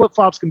distance, those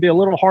flip-flops can be a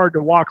little hard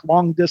to walk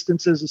long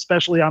distances,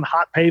 especially on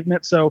hot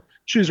pavement. So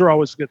shoes are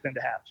always a good thing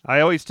to have. I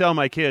always tell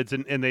my kids,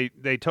 and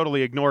they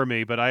totally ignore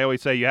me, but I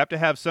always say you have to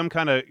have some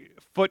kind of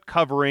foot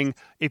covering.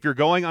 If you're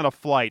going on a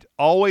flight,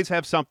 always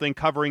have something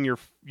covering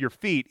your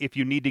feet if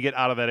you need to get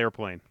out of that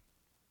airplane.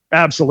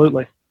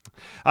 Absolutely.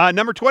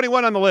 Number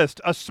 21 on the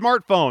list, a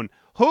smartphone.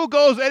 Who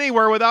goes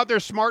anywhere without their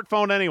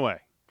smartphone anyway?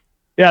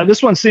 Yeah,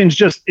 this one seems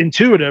just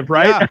intuitive,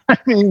 right? Yeah. I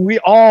mean, we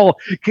all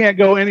can't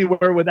go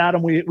anywhere without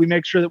them. We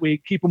make sure that we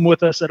keep them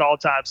with us at all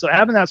times. So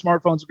having that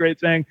smartphone is a great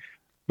thing.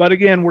 But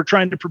again, we're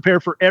trying to prepare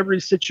for every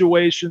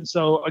situation.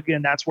 So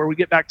again, that's where we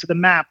get back to the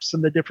maps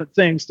and the different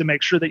things to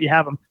make sure that you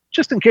have them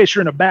just in case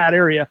you're in a bad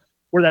area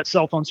where that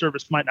cell phone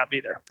service might not be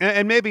there.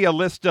 And maybe a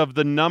list of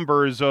the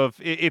numbers of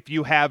if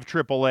you have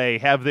AAA,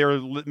 have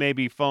their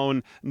maybe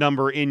phone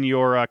number in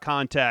your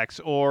contacts.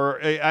 Or,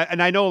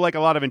 and I know like a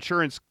lot of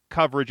insurance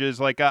coverages,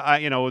 like,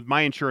 with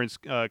my insurance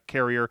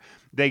carrier,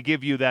 they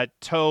give you that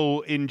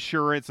tow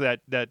insurance,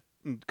 that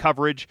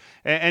coverage.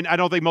 And I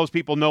don't think most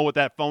people know what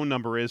that phone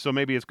number is. So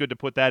maybe it's good to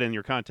put that in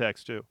your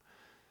contacts too.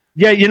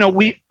 Yeah,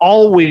 we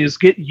always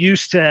get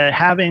used to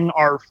having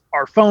our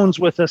phones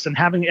with us and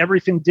having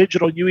everything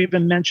digital. You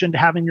even mentioned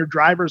having your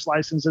driver's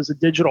license as a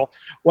digital.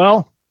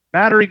 Well,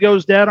 battery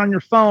goes dead on your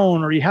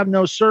phone or you have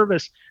no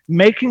service.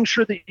 Making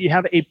sure that you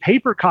have a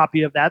paper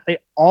copy of that, they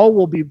all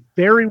will be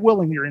very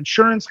willing. Your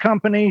insurance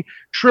company,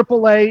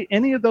 AAA,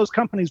 any of those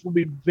companies will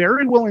be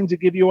very willing to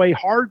give you a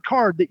hard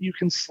card that you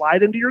can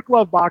slide into your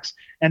glove box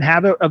and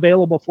have it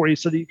available for you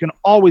so that you can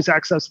always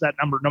access that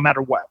number no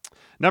matter what.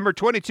 Number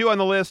 22 on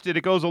the list, and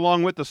it goes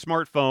along with the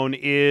smartphone,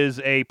 is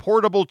a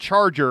portable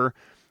charger.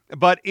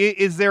 But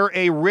is there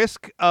a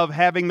risk of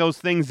having those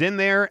things in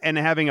there and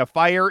having a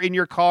fire in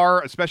your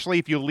car, especially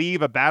if you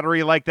leave a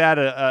battery like that,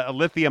 a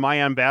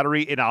lithium-ion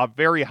battery, in a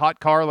very hot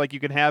car like you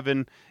can have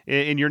in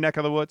your neck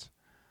of the woods?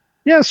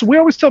 Yes, we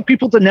always tell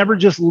people to never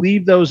just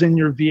leave those in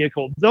your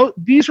vehicle.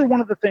 These are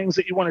one of the things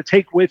that you want to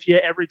take with you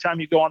every time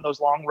you go on those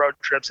long road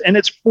trips. And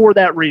it's for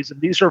that reason.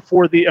 These are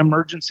for the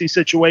emergency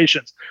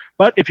situations.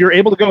 But if you're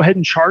able to go ahead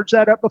and charge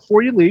that up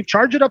before you leave,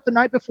 charge it up the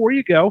night before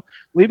you go,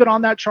 leave it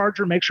on that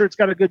charger, make sure it's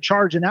got a good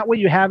charge. And that way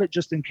you have it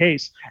just in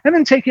case. And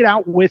then take it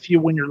out with you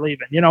when you're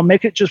leaving.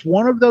 Make it just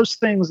one of those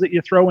things that you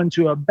throw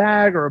into a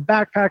bag or a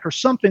backpack or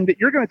something that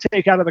you're going to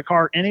take out of the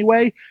car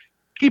anyway.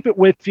 Keep it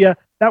with you.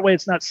 That way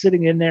it's not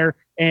sitting in there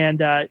and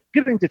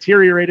getting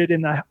deteriorated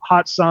in the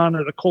hot sun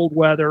or the cold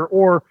weather,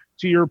 or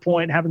to your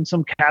point, having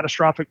some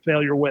catastrophic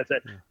failure with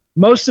it.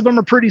 Most of them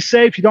are pretty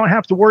safe. You don't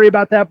have to worry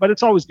about that, but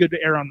it's always good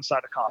to err on the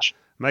side of caution.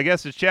 My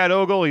guest is Chad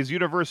Ogle. He's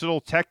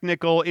Universal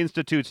Technical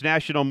Institute's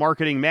National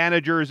Marketing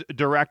Managers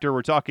Director.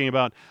 We're talking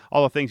about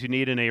all the things you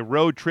need in a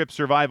road trip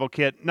survival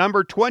kit.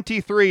 Number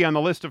 23 on the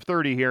list of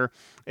 30 here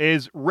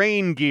is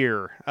rain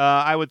gear.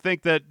 I would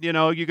think that,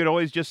 you could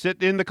always just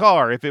sit in the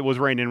car if it was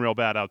raining real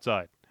bad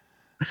outside.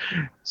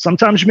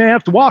 Sometimes you may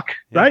have to walk,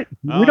 right?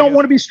 We don't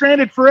want to be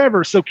stranded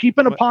forever. So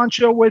keeping a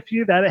poncho with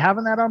you,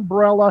 having that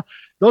umbrella,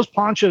 those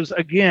ponchos,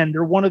 again,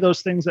 they're one of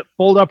those things that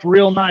fold up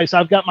real nice.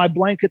 I've got my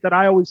blanket that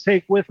I always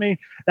take with me.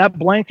 That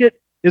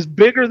blanket is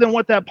bigger than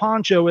what that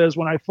poncho is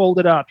when I fold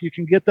it up. You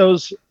can get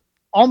those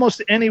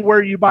almost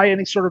anywhere you buy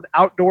any sort of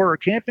outdoor or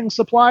camping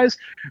supplies.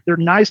 They're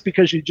nice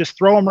because you just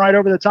throw them right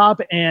over the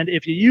top. And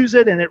if you use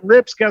it and it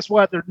rips, guess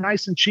what? They're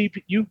nice and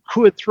cheap. You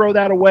could throw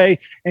that away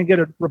and get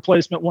a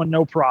replacement one,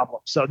 no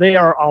problem. So they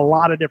are a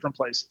lot of different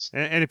places.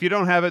 And if you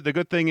don't have it, the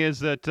good thing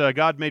is that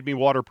God made me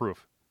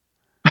waterproof.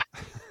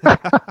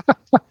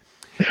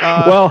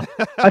 Well,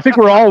 I think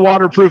we're all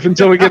waterproof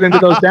until we get into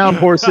those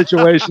downpour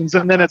situations.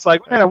 And then it's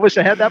like, man, I wish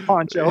I had that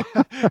poncho.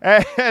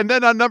 And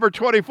then on number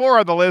 24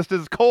 on the list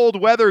is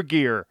cold weather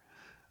gear.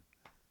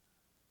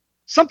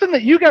 Something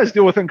that you guys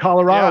deal with in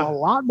Colorado a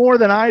lot more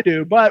than I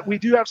do, but we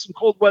do have some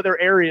cold weather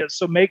areas.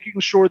 So making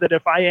sure that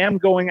if I am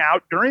going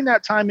out during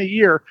that time of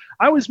year,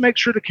 I always make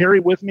sure to carry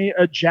with me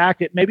a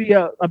jacket, maybe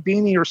a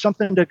beanie or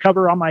something to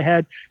cover on my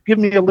head, give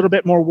me a little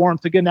bit more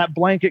warmth. Again, that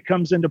blanket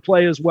comes into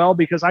play as well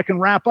because I can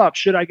wrap up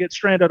should I get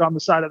stranded on the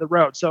side of the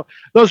road. So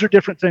those are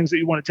different things that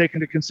you want to take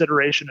into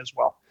consideration as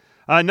well.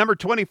 Number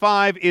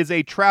 25 is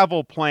a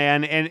travel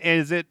plan, and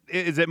is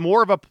it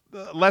more of a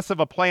less of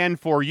a plan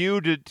for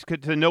you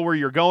to know where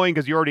you're going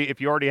because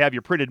if you already have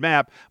your printed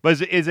map, but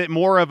is it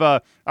more of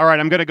a, all right,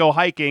 I'm going to go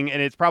hiking,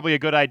 and it's probably a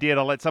good idea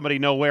to let somebody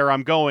know where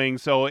I'm going,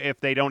 so if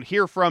they don't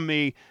hear from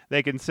me,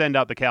 they can send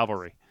out the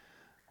cavalry?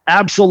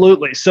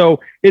 Absolutely. So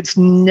it's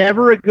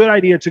never a good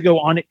idea to go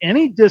on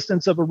any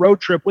distance of a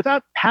road trip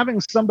without having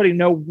somebody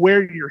know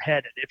where you're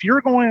headed. If you're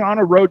going on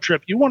a road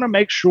trip, you want to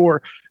make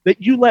sure that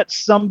you let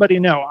somebody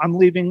know, I'm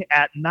leaving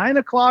at 9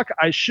 o'clock.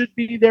 I should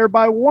be there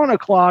by 1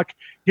 o'clock.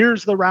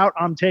 Here's the route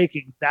I'm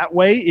taking. That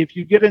way, if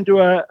you get into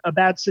a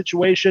bad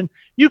situation,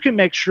 you can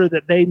make sure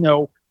that they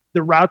know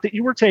the route that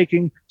you were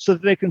taking so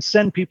that they can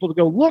send people to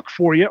go look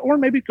for you, or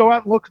maybe go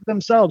out and look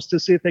themselves to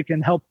see if they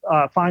can help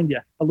find you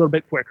a little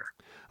bit quicker.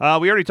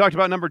 We already talked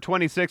about number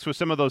 26 with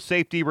some of those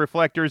safety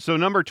reflectors. So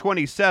number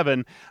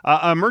 27,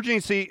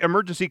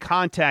 emergency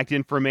contact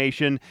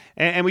information.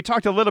 And we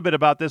talked a little bit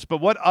about this,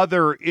 but what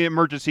other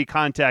emergency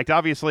contact?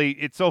 Obviously,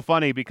 it's so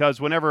funny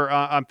because whenever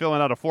I'm filling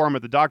out a form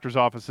at the doctor's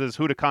offices,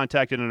 who to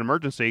contact in an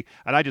emergency,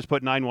 and I just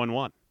put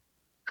 911.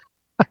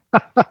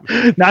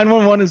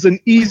 911 is an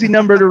easy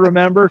number to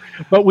remember,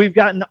 but we've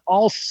gotten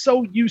all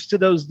so used to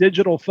those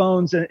digital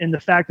phones and the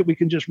fact that we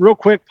can just real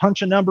quick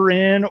punch a number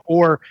in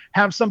or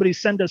have somebody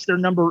send us their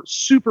number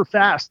super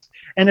fast.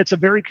 And it's a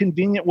very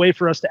convenient way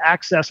for us to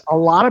access a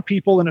lot of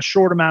people in a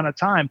short amount of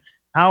time.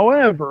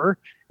 However,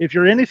 if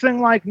you're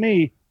anything like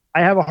me, I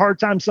have a hard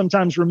time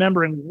sometimes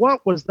remembering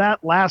what was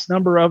that last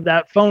number of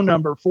that phone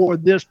number for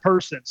this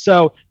person.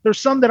 So there's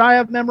some that I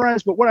have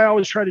memorized, but what I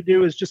always try to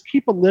do is just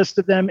keep a list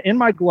of them in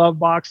my glove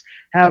box,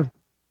 have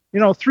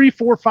 3,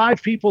 4,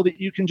 5 people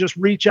that you can just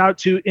reach out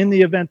to in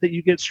the event that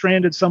you get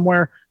stranded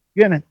somewhere.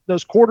 Again,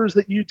 those quarters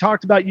that you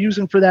talked about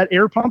using for that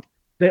air pump,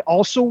 they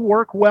also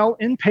work well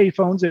in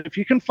payphones if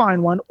you can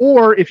find one,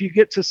 or if you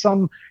get to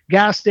some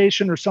gas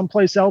station or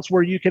someplace else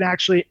where you can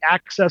actually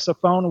access a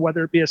phone,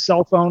 whether it be a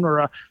cell phone or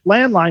a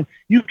landline,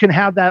 you can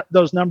have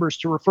those numbers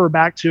to refer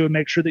back to and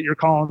make sure that you're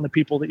calling the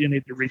people that you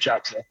need to reach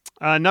out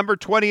to. Number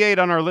 28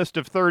 on our list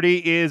of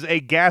 30 is a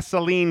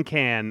gasoline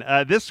can.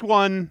 This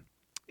one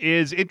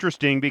is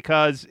interesting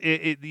because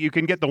you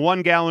can get the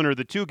 1 gallon or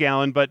the 2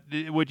 gallon, but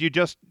would you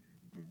just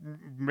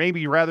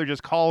maybe rather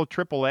just call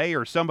AAA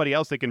or somebody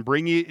else that can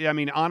bring you? I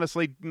mean,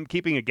 honestly,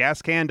 keeping a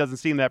gas can doesn't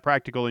seem that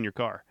practical in your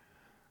car.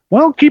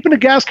 Well, keeping a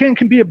gas can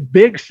can be a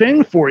big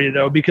thing for you,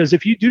 though, because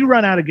if you do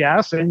run out of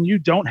gas and you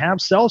don't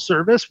have cell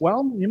service,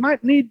 well, you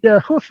might need to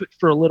hoof it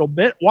for a little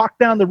bit, walk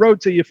down the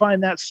road till you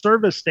find that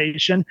service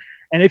station.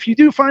 And if you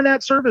do find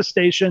that service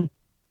station,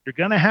 you're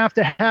going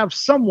to have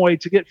some way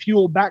to get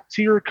fuel back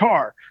to your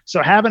car.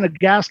 So having a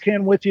gas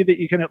can with you that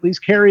you can at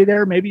least carry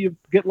there, maybe you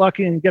get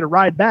lucky and get a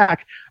ride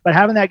back, but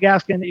having that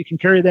gas can that you can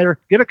carry there,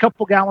 get a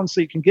couple gallons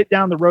so you can get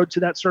down the road to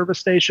that service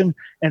station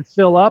and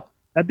fill up.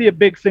 That'd be a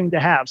big thing to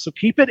have. So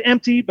keep it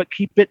empty, but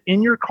keep it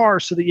in your car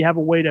so that you have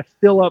a way to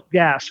fill up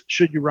gas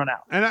should you run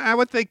out. And I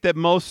would think that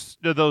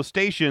most of those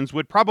stations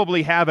would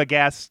probably have a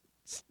gas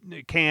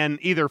can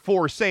either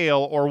for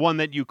sale or one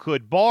that you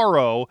could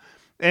borrow.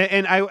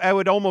 And I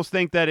would almost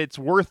think that it's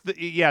worth,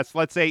 yes,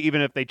 let's say even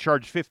if they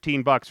charge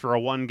 $15 for a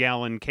 1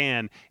 gallon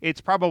can,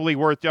 it's probably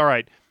worth, all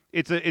right,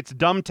 it's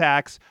dumb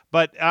tax,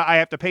 but I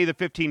have to pay the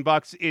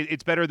 $15.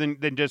 It's better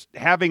than just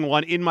having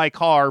one in my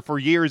car for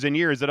years and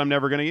years that I'm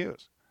never going to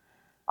use.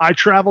 I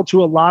travel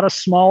to a lot of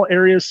small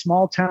areas,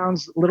 small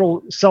towns,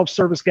 little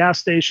self-service gas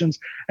stations,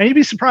 and you'd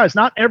be surprised.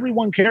 Not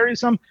everyone carries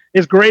them.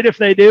 It's great if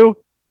they do.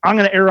 I'm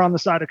going to err on the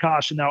side of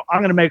caution, though. I'm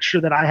going to make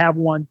sure that I have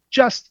one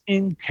just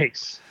in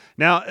case.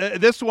 Now,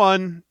 this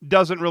one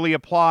doesn't really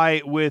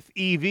apply with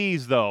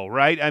EVs, though,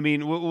 right? I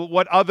mean,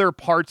 what other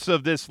parts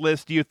of this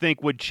list do you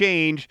think would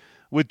change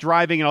with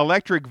driving an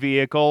electric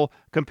vehicle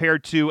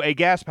compared to a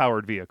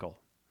gas-powered vehicle?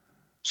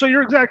 So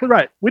you're exactly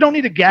right. We don't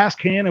need a gas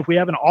can if we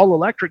have an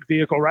all-electric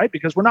vehicle, right?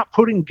 Because we're not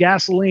putting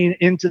gasoline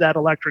into that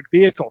electric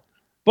vehicle.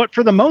 But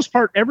for the most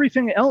part,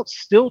 everything else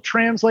still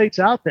translates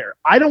out there.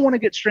 I don't want to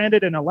get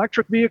stranded in an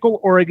electric vehicle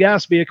or a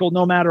gas vehicle,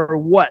 no matter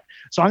what.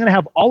 So I'm going to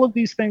have all of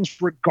these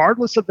things,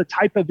 regardless of the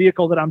type of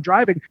vehicle that I'm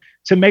driving,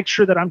 to make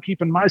sure that I'm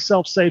keeping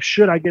myself safe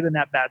should I get in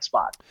that bad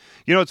spot.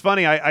 You know, it's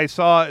funny. I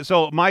saw,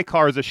 so my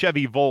car is a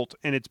Chevy Volt,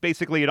 and it's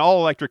basically an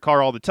all-electric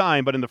car all the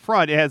time, but in the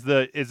front, it has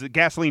is a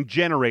gasoline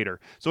generator.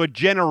 So it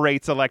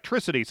generates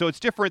electricity. So it's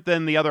different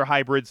than the other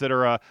hybrids that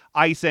are a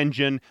ICE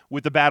engine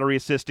with the battery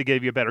assist to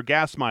give you a better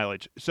gas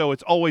mileage. So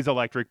it's always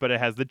electric, but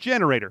it has the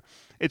generator.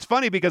 It's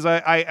funny because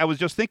I was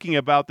just thinking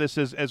about this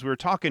as we were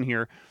talking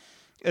here,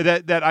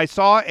 that I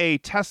saw a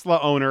Tesla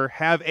owner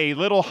have a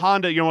little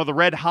Honda, the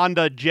red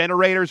Honda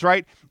generators,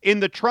 right, in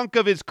the trunk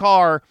of his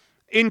car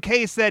in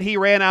case that he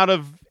ran out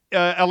of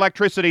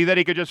electricity, that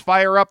he could just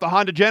fire up the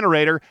Honda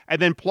generator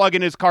and then plug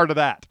in his car to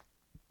that.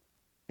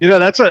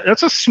 That's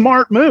a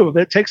smart move.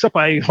 It takes up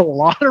a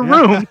lot of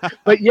room.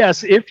 But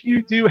yes, if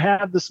you do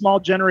have the small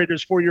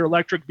generators for your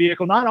electric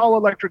vehicle, not all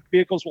electric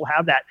vehicles will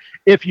have that.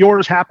 If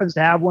yours happens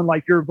to have one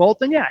like your Volt,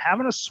 then yeah,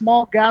 having a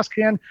small gas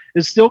can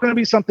is still going to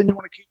be something you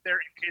want to keep there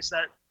in case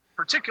that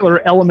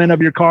particular element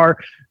of your car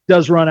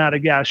does run out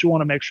of gas. You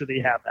want to make sure that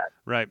you have that.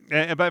 Right.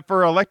 But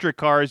for electric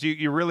cars,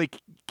 you really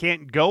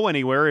can't go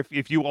anywhere.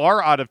 If you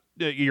are out of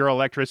your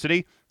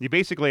electricity, you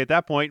basically at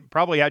that point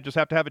probably just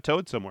have to have it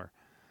towed somewhere.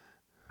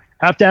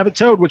 Have to have it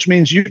towed, which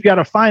means you've got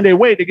to find a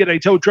way to get a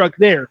tow truck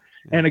there.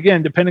 And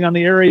again, depending on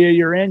the area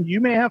you're in,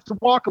 you may have to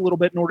walk a little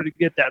bit in order to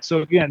get that.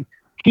 So again,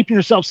 keeping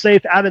yourself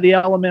safe out of the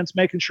elements,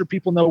 making sure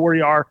people know where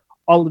you are,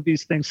 all of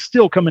these things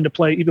still come into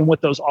play, even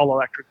with those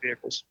all-electric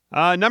vehicles.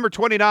 Number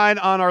 29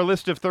 on our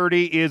list of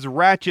 30 is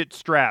ratchet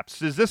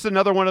straps. Is this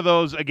another one of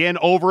those, again,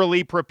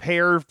 overly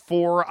prepared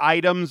for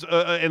items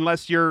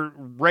unless you're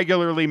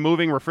regularly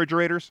moving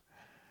refrigerators?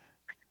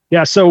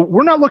 Yeah, so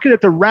we're not looking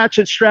at the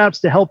ratchet straps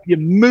to help you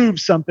move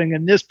something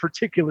in this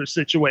particular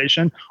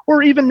situation,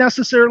 or even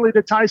necessarily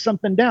to tie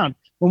something down.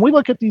 When we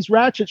look at these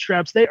ratchet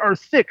straps, they are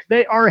thick,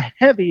 they are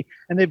heavy,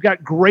 and they've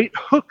got great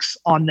hooks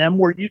on them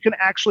where you can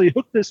actually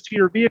hook this to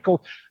your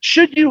vehicle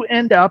should you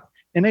end up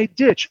in a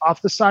ditch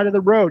off the side of the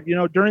road.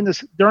 During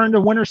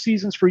the winter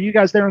seasons for you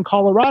guys there in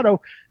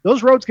Colorado,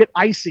 those roads get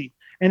icy.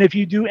 And if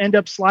you do end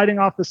up sliding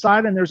off the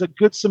side and there's a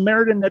good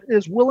Samaritan that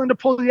is willing to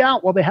pull you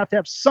out, well, they have to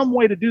have some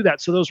way to do that.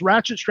 So those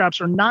ratchet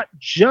straps are not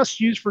just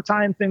used for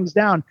tying things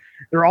down.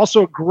 They're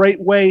also a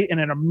great way in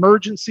an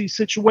emergency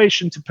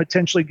situation to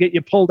potentially get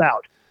you pulled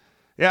out.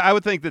 Yeah, I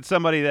would think that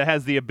somebody that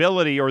has the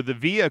ability or the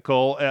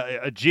vehicle,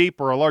 a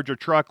Jeep or a larger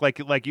truck,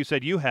 like you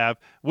said you have,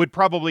 would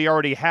probably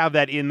already have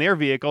that in their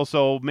vehicle.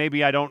 So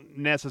maybe I don't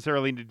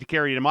necessarily need to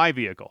carry it in my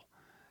vehicle.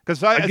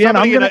 Because again,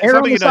 I'm going to err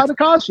on the side of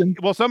caution.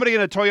 Well, somebody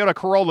in a Toyota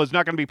Corolla is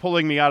not going to be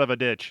pulling me out of a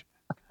ditch.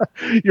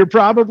 You're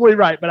probably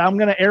right, but I'm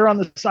going to err on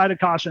the side of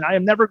caution. I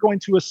am never going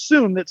to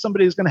assume that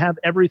somebody is going to have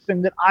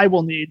everything that I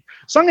will need.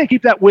 So I'm going to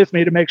keep that with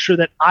me to make sure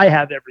that I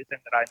have everything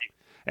that I need.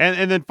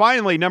 And then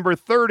finally, number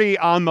 30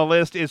 on the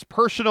list is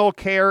personal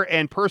care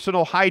and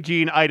personal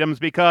hygiene items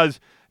because,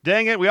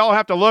 dang it, we all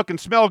have to look and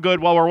smell good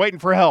while we're waiting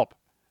for help.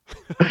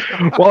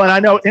 Well, and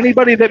I know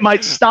anybody that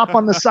might stop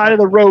on the side of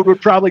the road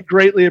would probably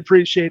greatly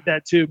appreciate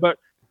that too, but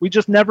we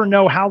just never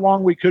know how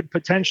long we could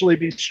potentially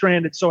be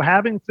stranded. So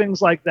having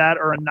things like that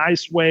are a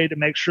nice way to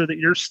make sure that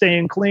you're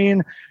staying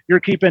clean,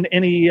 you're keeping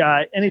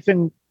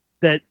anything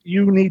that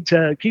you need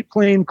to keep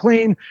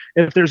clean.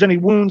 If there's any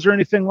wounds or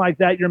anything like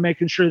that, you're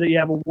making sure that you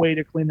have a way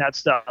to clean that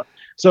stuff.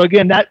 So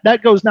again,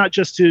 that goes not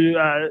just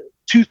to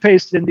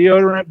toothpaste and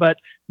deodorant, but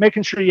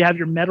making sure you have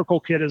your medical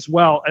kit as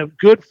well. A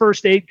good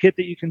first aid kit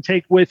that you can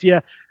take with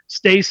you,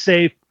 stay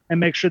safe, and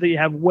make sure that you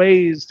have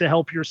ways to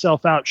help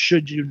yourself out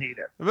should you need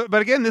it.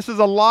 But again, this is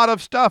a lot of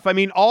stuff. I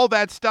mean, all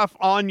that stuff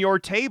on your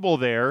table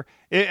there,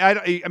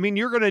 I mean,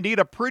 you're going to need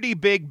a pretty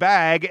big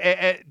bag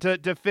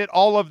to fit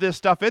all of this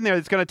stuff in there.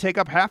 It's going to take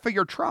up half of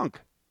your trunk.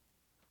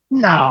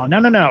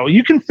 No.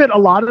 You can fit a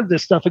lot of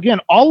this stuff. Again,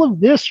 all of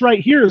this right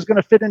here is going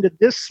to fit into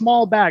this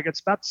small bag.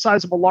 It's about the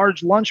size of a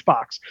large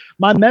lunchbox.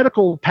 My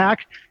medical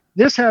pack,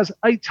 this has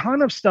a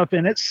ton of stuff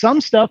in it.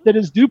 Some stuff that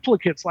is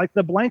duplicates, like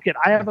the blanket.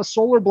 I have a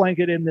solar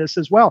blanket in this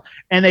as well,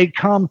 and they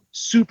come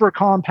super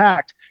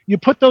compact. You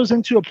put those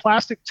into a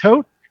plastic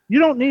tote, you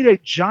don't need a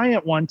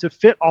giant one to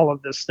fit all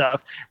of this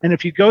stuff. And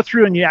if you go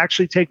through and you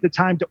actually take the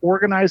time to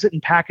organize it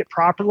and pack it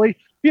properly,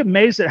 you'll be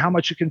amazed at how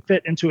much you can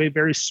fit into a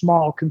very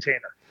small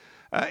container.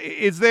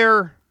 Is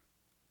there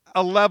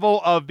a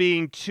level of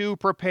being too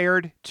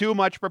prepared, too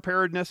much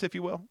preparedness, if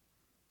you will?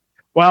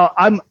 Well,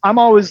 I'm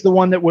always the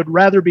one that would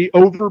rather be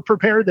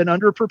over-prepared than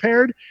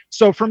under-prepared.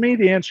 So for me,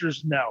 the answer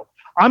is no.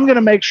 I'm going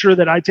to make sure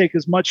that I take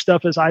as much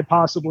stuff as I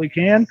possibly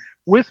can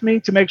with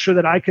me to make sure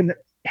that I can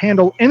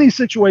handle any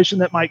situation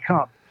that might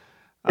come.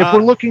 If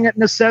we're looking at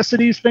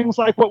necessities, things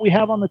like what we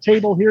have on the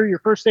table here, your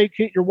first aid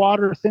kit, your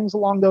water, things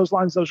along those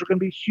lines, those are going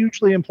to be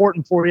hugely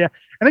important for you.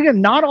 And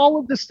again, not all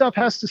of this stuff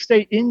has to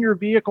stay in your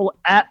vehicle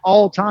at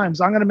all times.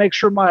 I'm going to make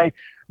sure my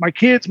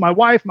kids, my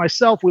wife,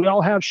 myself, we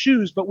all have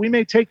shoes, but we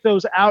may take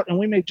those out and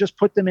we may just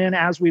put them in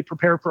as we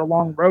prepare for a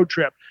long road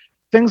trip.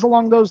 Things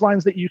along those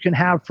lines that you can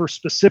have for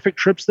specific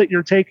trips that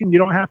you're taking. You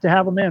don't have to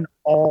have them in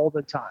all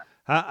the time.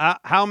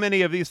 How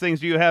many of these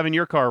things do you have in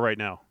your car right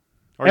now?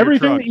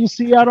 Everything that you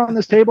see out on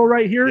this table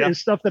right here is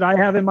stuff that I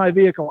have in my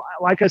vehicle.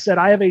 Like I said,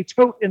 I have a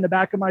tote in the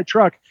back of my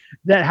truck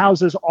that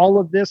houses all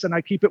of this, and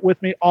I keep it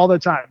with me all the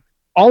time.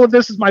 All of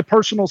this is my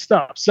personal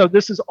stuff. So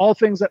this is all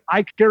things that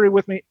I carry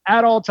with me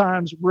at all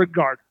times,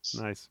 regardless.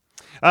 Nice.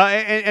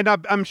 And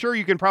I'm sure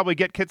you can probably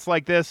get kits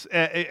like this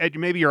at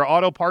maybe your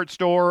auto parts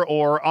store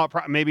or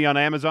maybe on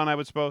Amazon, I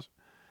would suppose.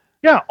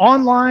 Yeah,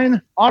 online,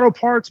 auto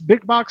parts,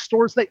 big box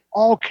stores, they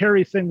all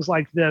carry things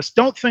like this.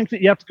 Don't think that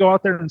you have to go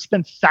out there and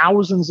spend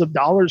thousands of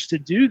dollars to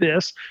do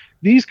this.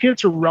 These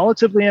kits are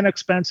relatively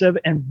inexpensive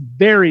and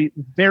very,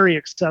 very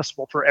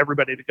accessible for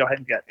everybody to go ahead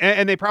and get.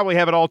 And they probably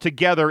have it all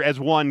together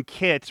as one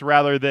kit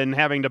rather than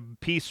having to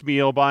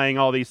piecemeal buying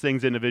all these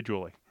things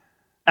individually.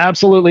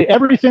 Absolutely.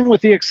 Everything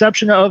with the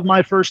exception of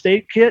my first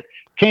aid kit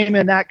came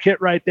in that kit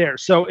right there.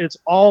 So it's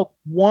all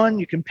one.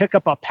 You can pick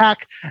up a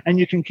pack and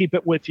you can keep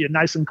it with you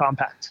nice and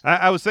compact.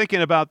 I was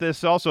thinking about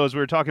this also as we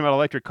were talking about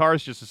electric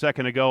cars just a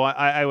second ago.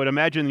 I would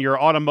imagine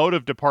your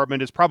automotive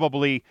department is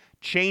probably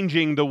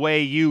changing the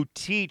way you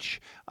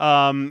teach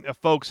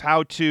folks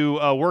how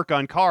to work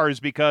on cars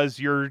because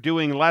you're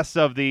doing less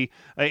of the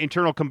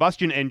internal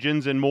combustion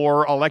engines and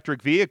more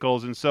electric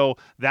vehicles. And so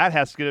that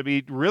has to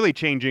be really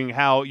changing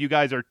how you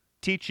guys are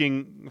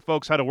teaching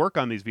folks how to work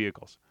on these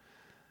vehicles.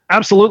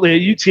 Absolutely.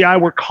 At UTI,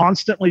 we're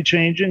constantly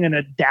changing and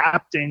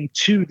adapting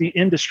to the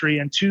industry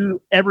and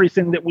to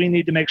everything that we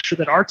need to make sure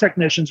that our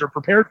technicians are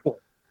prepared for.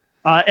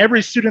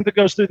 Every student that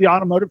goes through the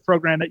automotive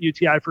program at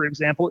UTI, for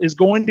example, is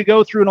going to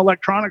go through an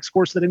electronics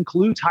course that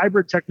includes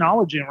hybrid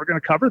technology, and we're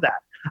going to cover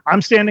that.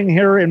 I'm standing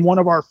here in one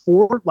of our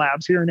Ford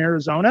labs here in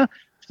Arizona.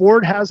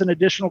 Ford has an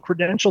additional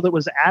credential that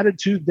was added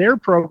to their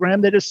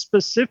program that is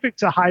specific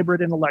to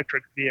hybrid and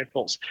electric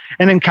vehicles.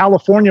 And in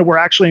California, we're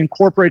actually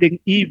incorporating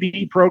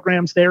EV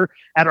programs there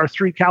at our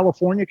 3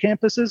 California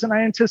campuses. And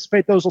I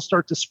anticipate those will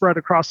start to spread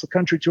across the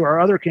country to our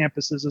other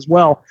campuses as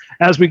well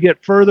as we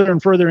get further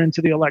and further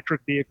into the electric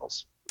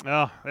vehicles.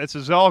 Oh, this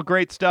is all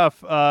great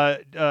stuff,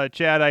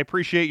 Chad. I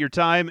appreciate your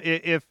time.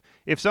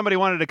 If somebody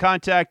wanted to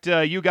contact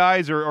you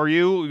guys or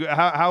you,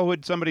 how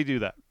would somebody do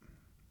that?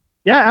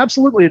 Yeah,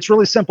 absolutely. It's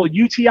really simple.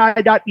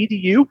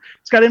 UTI.edu.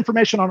 It's got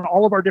information on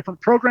all of our different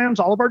programs,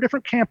 all of our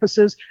different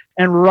campuses.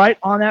 And right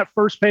on that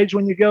first page,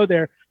 when you go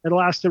there, it'll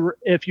ask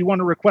if you want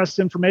to request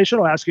information.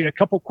 It'll ask you a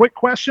couple quick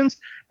questions,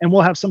 and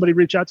we'll have somebody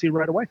reach out to you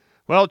right away.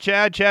 Well,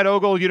 Chad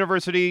Ogle,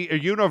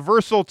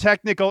 Universal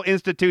Technical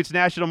Institute's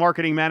National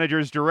Marketing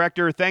Manager's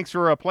Director. Thanks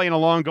for playing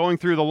along, going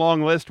through the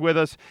long list with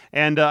us,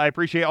 and I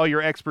appreciate all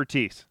your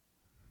expertise.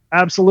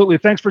 Absolutely.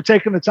 Thanks for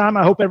taking the time.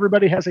 I hope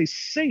everybody has a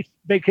safe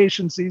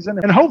vacation season,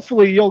 and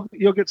hopefully you'll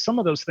get some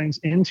of those things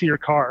into your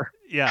car.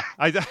 Yeah,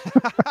 I'm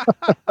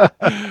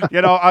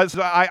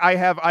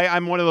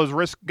one of those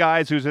risk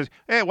guys who says,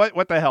 "Hey,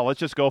 what the hell? Let's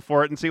just go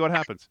for it and see what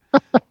happens."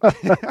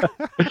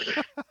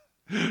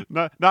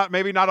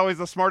 Maybe not always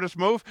the smartest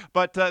move,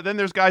 but then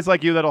there's guys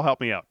like you that'll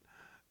help me out.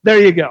 There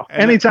you go.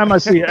 Anytime I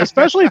see you,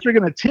 especially if you're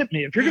going to tip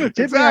me. If you're going to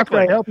tip me after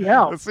I help you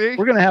out, see?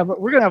 we're going to have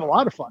a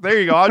lot of fun. There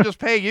you go. I'll just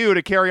pay you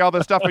to carry all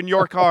the stuff in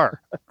your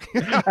car.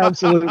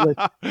 Absolutely.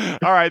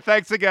 All right.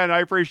 Thanks again. I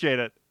appreciate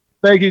it.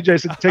 Thank you,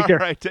 Jason. Take care.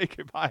 All right. Take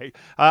it. Bye.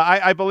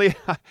 I believe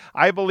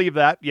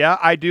that. Yeah,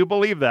 I do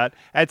believe that.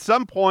 At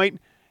some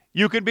point,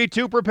 you can be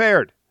too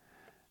prepared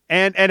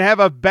and have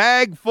a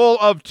bag full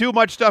of too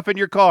much stuff in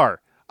your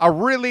car. A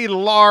really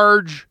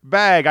large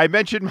bag. I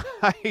mentioned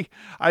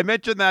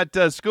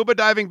that scuba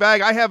diving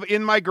bag I have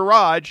in my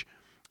garage.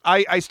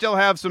 I still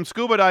have some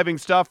scuba diving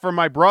stuff for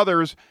my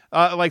brothers,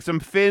 like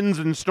some fins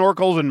and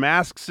snorkels and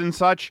masks and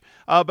such.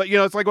 But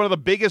it's like one of the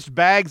biggest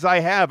bags I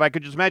have. I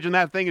could just imagine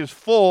that thing is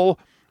full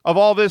of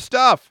all this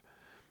stuff.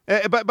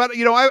 But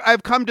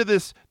I've come to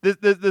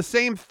the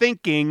same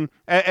thinking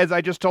as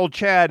I just told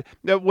Chad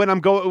that when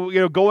I'm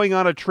going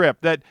on a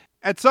trip, that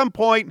at some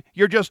point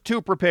you're just too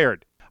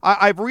prepared.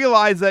 I've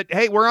realized that,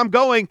 hey, where I'm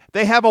going,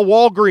 they have a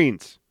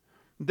Walgreens.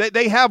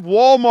 They have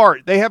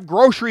Walmart. They have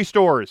grocery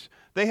stores.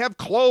 They have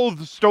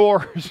clothes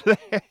stores.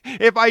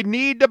 If I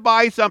need to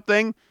buy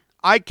something,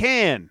 I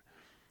can.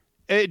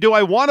 Do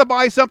I want to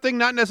buy something?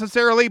 Not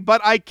necessarily,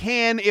 but I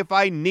can if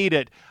I need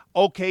it.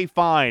 Okay,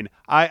 fine.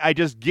 I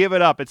just give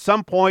it up. At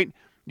some point,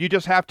 you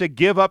just have to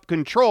give up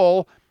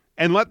control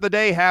and let the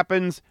day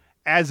happen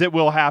as it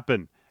will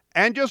happen.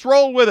 And just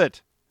roll with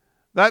it.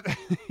 That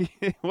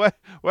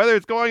whether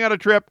it's going on a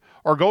trip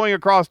or going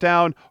across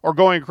town or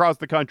going across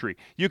the country,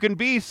 you can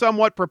be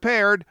somewhat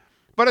prepared,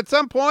 but at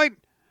some point,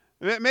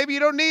 maybe you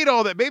don't need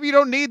all that. Maybe you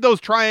don't need those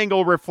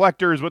triangle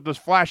reflectors with those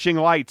flashing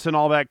lights and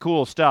all that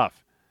cool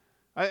stuff.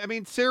 I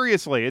mean,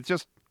 seriously, it's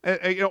just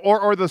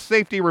or the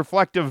safety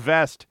reflective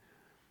vest.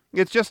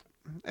 It's just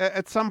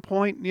at some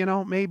point,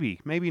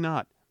 maybe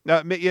not.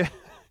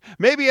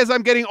 Maybe as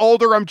I'm getting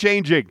older, I'm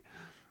changing.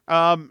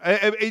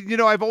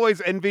 I've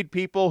always envied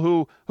people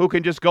who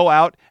can just go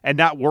out and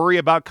not worry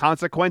about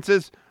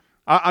consequences.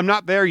 I'm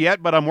not there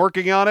yet, but I'm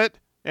working on it.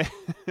 and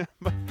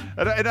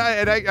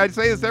I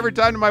say this every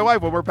time to my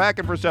wife when we're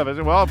packing for stuff. I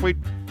say, well,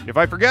 if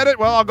I forget it,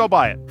 well, I'll go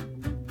buy it.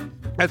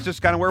 That's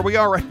just kind of where we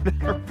are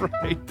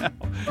right now.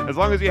 As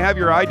long as you have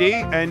your ID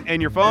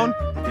and your phone,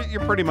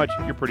 you're pretty much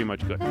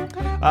good.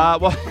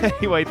 Well,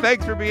 anyway,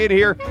 thanks for being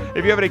here.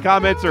 If you have any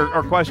comments or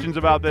questions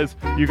about this,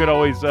 you can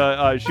always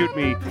shoot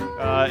me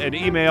an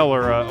email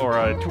or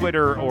a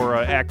Twitter or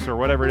a X or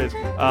whatever it is,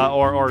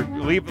 or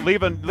leave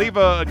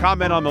a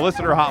comment on the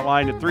listener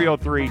hotline at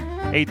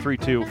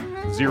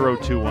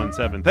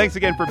 303-832-0217. Thanks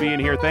again for being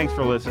here. Thanks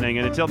for listening.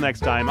 And until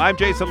next time, I'm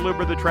Jason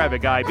Luber, the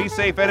traffic guy. Be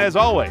safe, and as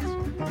always,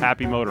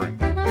 happy motoring.